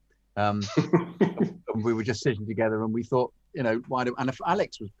Eagle. We were just sitting together and we thought, why do? And if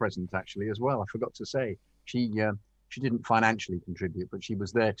Alex was present actually as well. I forgot to say she didn't financially contribute, but she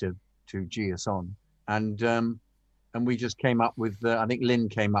was there to gee us on. And we just came up with I think Lynn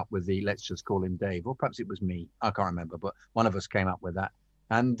came up with the let's just call him Dave, or perhaps it was me. I can't remember, but one of us came up with that.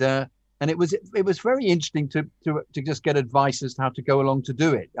 And it was very interesting to just get advice as to how to go along to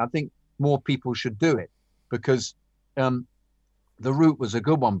do it. I think more people should do it, because the route was a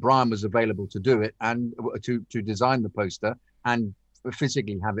good one. Brian was available to do it and to design the poster and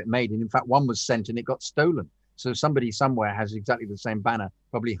physically have it made. And in fact, one was sent and it got stolen. So somebody somewhere has exactly the same banner,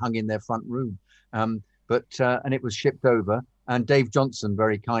 probably hung in their front room. And it was shipped over. And Dave Johnson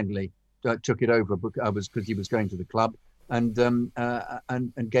very kindly took it over because he was going to the club. And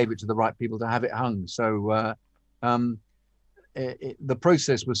gave it to the right people to have it hung. So the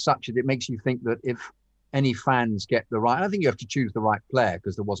process was such that it makes you think that if any fans get the right, I think you have to choose the right player,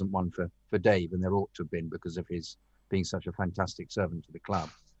 because there wasn't one for Dave, and there ought to have been because of his being such a fantastic servant to the club.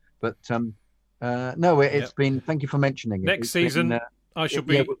 But it's been. Thank you for mentioning it. Next season, I shall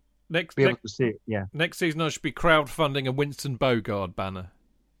be able to see it. Yeah. Next season, I should be crowdfunding a Winston Bogard banner.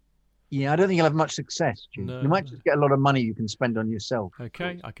 Yeah, I don't think you'll have much success. No. You might just get a lot of money you can spend on yourself.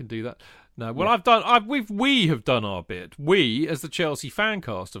 Okay, I can do that. No, well, we have done our bit. We, as the Chelsea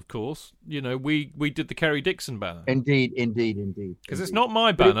Fancast, of course, we did the Kerry Dixon banner. Indeed. Because it's not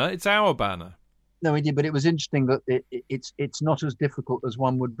my banner, it's our banner. No, indeed, but it was interesting that it's not as difficult as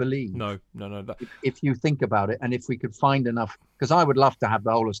one would believe. No. If you think about it, and if we could find enough, because I would love to have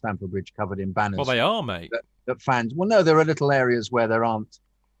the whole of Stamford Bridge covered in banners. Well, they are, mate. That fans. Well, no, there are little areas where there aren't.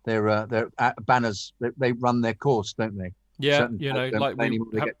 They're banners. They run their course, don't they? Yeah, like they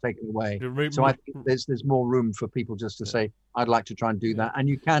get taken away. So I think there's more room for people just to say, I'd like to try and do that, and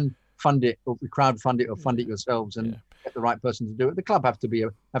you can fund it or crowdfund it or fund it yourselves and get the right person to do it. The club have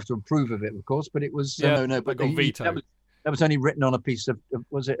to approve of it, of course, but it was but got vetoed. That was only written on a piece of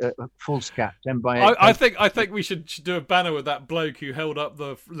was it a foolscap 10 by 8? I think we should do a banner with that bloke who held up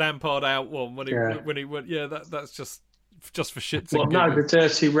the Lampard out one when he went. Yeah, that's just for shits and giggles. No, the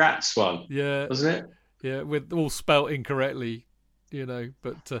Dirty Rats one. Yeah, wasn't it? Yeah, with all spelt incorrectly,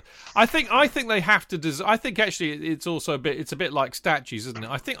 But I think they have to. I think actually it's also a bit like statues, isn't it?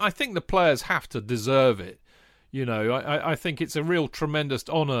 I think the players have to deserve it. I think it's a real tremendous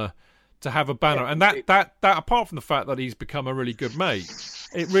honour to have a banner, and that apart from the fact that he's become a really good mate,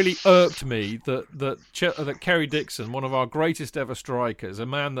 it really irked me that Kerry Dixon, one of our greatest ever strikers, a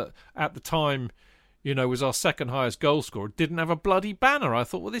man that at the time, was our second highest goal scorer, didn't have a bloody banner. I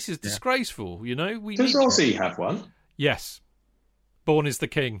thought, well, this is disgraceful. Does Aussie have one? Yes. Born is the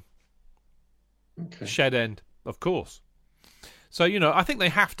King. Okay. Shed End, of course. So, I think they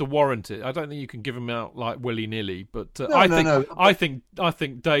have to warrant it. I don't think you can give them out like willy-nilly, but I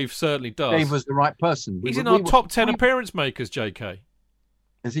think Dave certainly does. Dave was the right person. He's in our top 10 appearance makers, JK.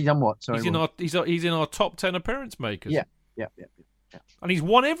 Has he done what? Sorry, he's in our top 10 appearance makers. Yeah. And he's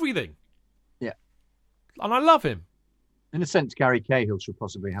won everything. Yeah. And I love him. In a sense, Gary Cahill should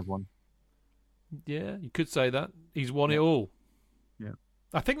possibly have one. Yeah, you could say that. He's won it all. Yeah.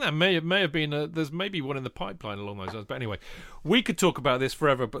 I think that may have been there's maybe one in the pipeline along those lines. But anyway, we could talk about this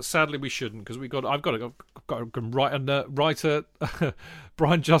forever, but sadly we shouldn't because I've got to write a writer.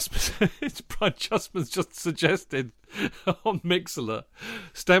 Brian Justman's Brian Justman's just suggested on Mixler,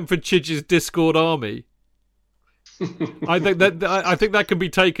 Stamford Chidge's Discord army. I think that can be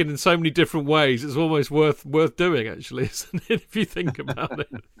taken in so many different ways. It's almost worth doing, actually, isn't it, if you think about it.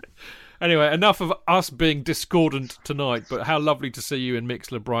 Anyway, enough of us being discordant tonight, but how lovely to see you in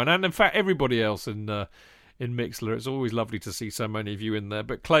Mixler, Brian, and in fact everybody else in Mixler. It's always lovely to see so many of you in there.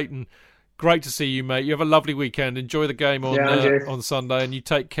 But Clayton, great to see you, mate. You have a lovely weekend. Enjoy the game on Sunday, and you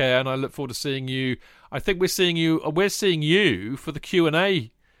take care. And I look forward to seeing you. I think we're seeing you for the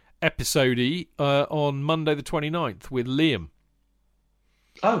Q&A episode on Monday the 29th with Liam.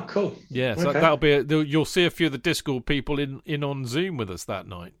 Oh, cool. Yeah, so that'll be you'll see a few of the Discord people in on Zoom with us that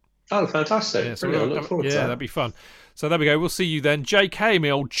night. Oh, fantastic. Yeah, so I look forward to that. That'd be fun. So there we go. We'll see you then. JK, my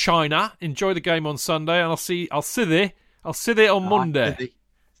old China. Enjoy the game on Sunday, and I'll see there on Monday.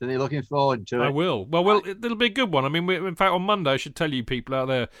 So they're looking forward to it. I will. Well, it'll be a good one. I mean, in fact, on Monday, I should tell you people out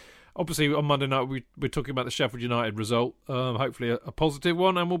there, obviously on Monday night, we're talking about the Sheffield United result, hopefully a positive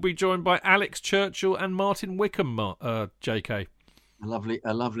one, and we'll be joined by Alex Churchill and Martin Wickham, JK.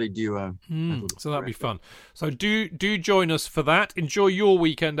 A lovely duo. So that'll be fun. So do join us for that. Enjoy your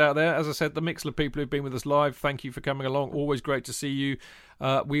weekend out there. As I said, the Mixler people who've been with us live, thank you for coming along. Always great to see you.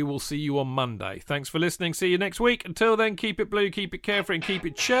 We will see you on Monday. Thanks for listening. See you next week. Until then, keep it blue, keep it carefree, and keep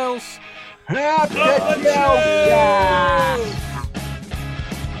it Chels.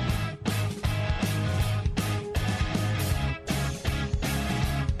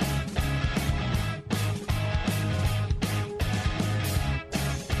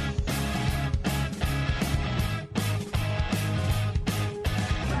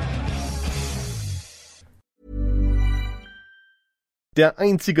 Der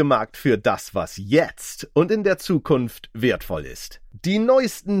einzige Markt für das, was jetzt und in der Zukunft wertvoll ist. Die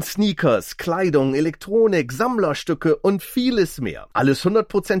neuesten Sneakers, Kleidung, Elektronik, Sammlerstücke und vieles mehr. Alles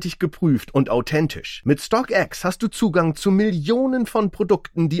 100%ig geprüft und authentisch. Mit StockX hast du Zugang zu Millionen von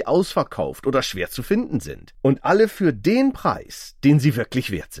Produkten, die ausverkauft oder schwer zu finden sind. Und alle für den Preis, den sie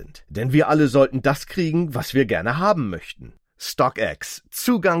wirklich wert sind. Denn wir alle sollten das kriegen, was wir gerne haben möchten. StockX.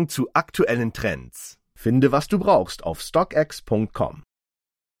 Zugang zu aktuellen Trends. Finde, was du brauchst auf stockx.com.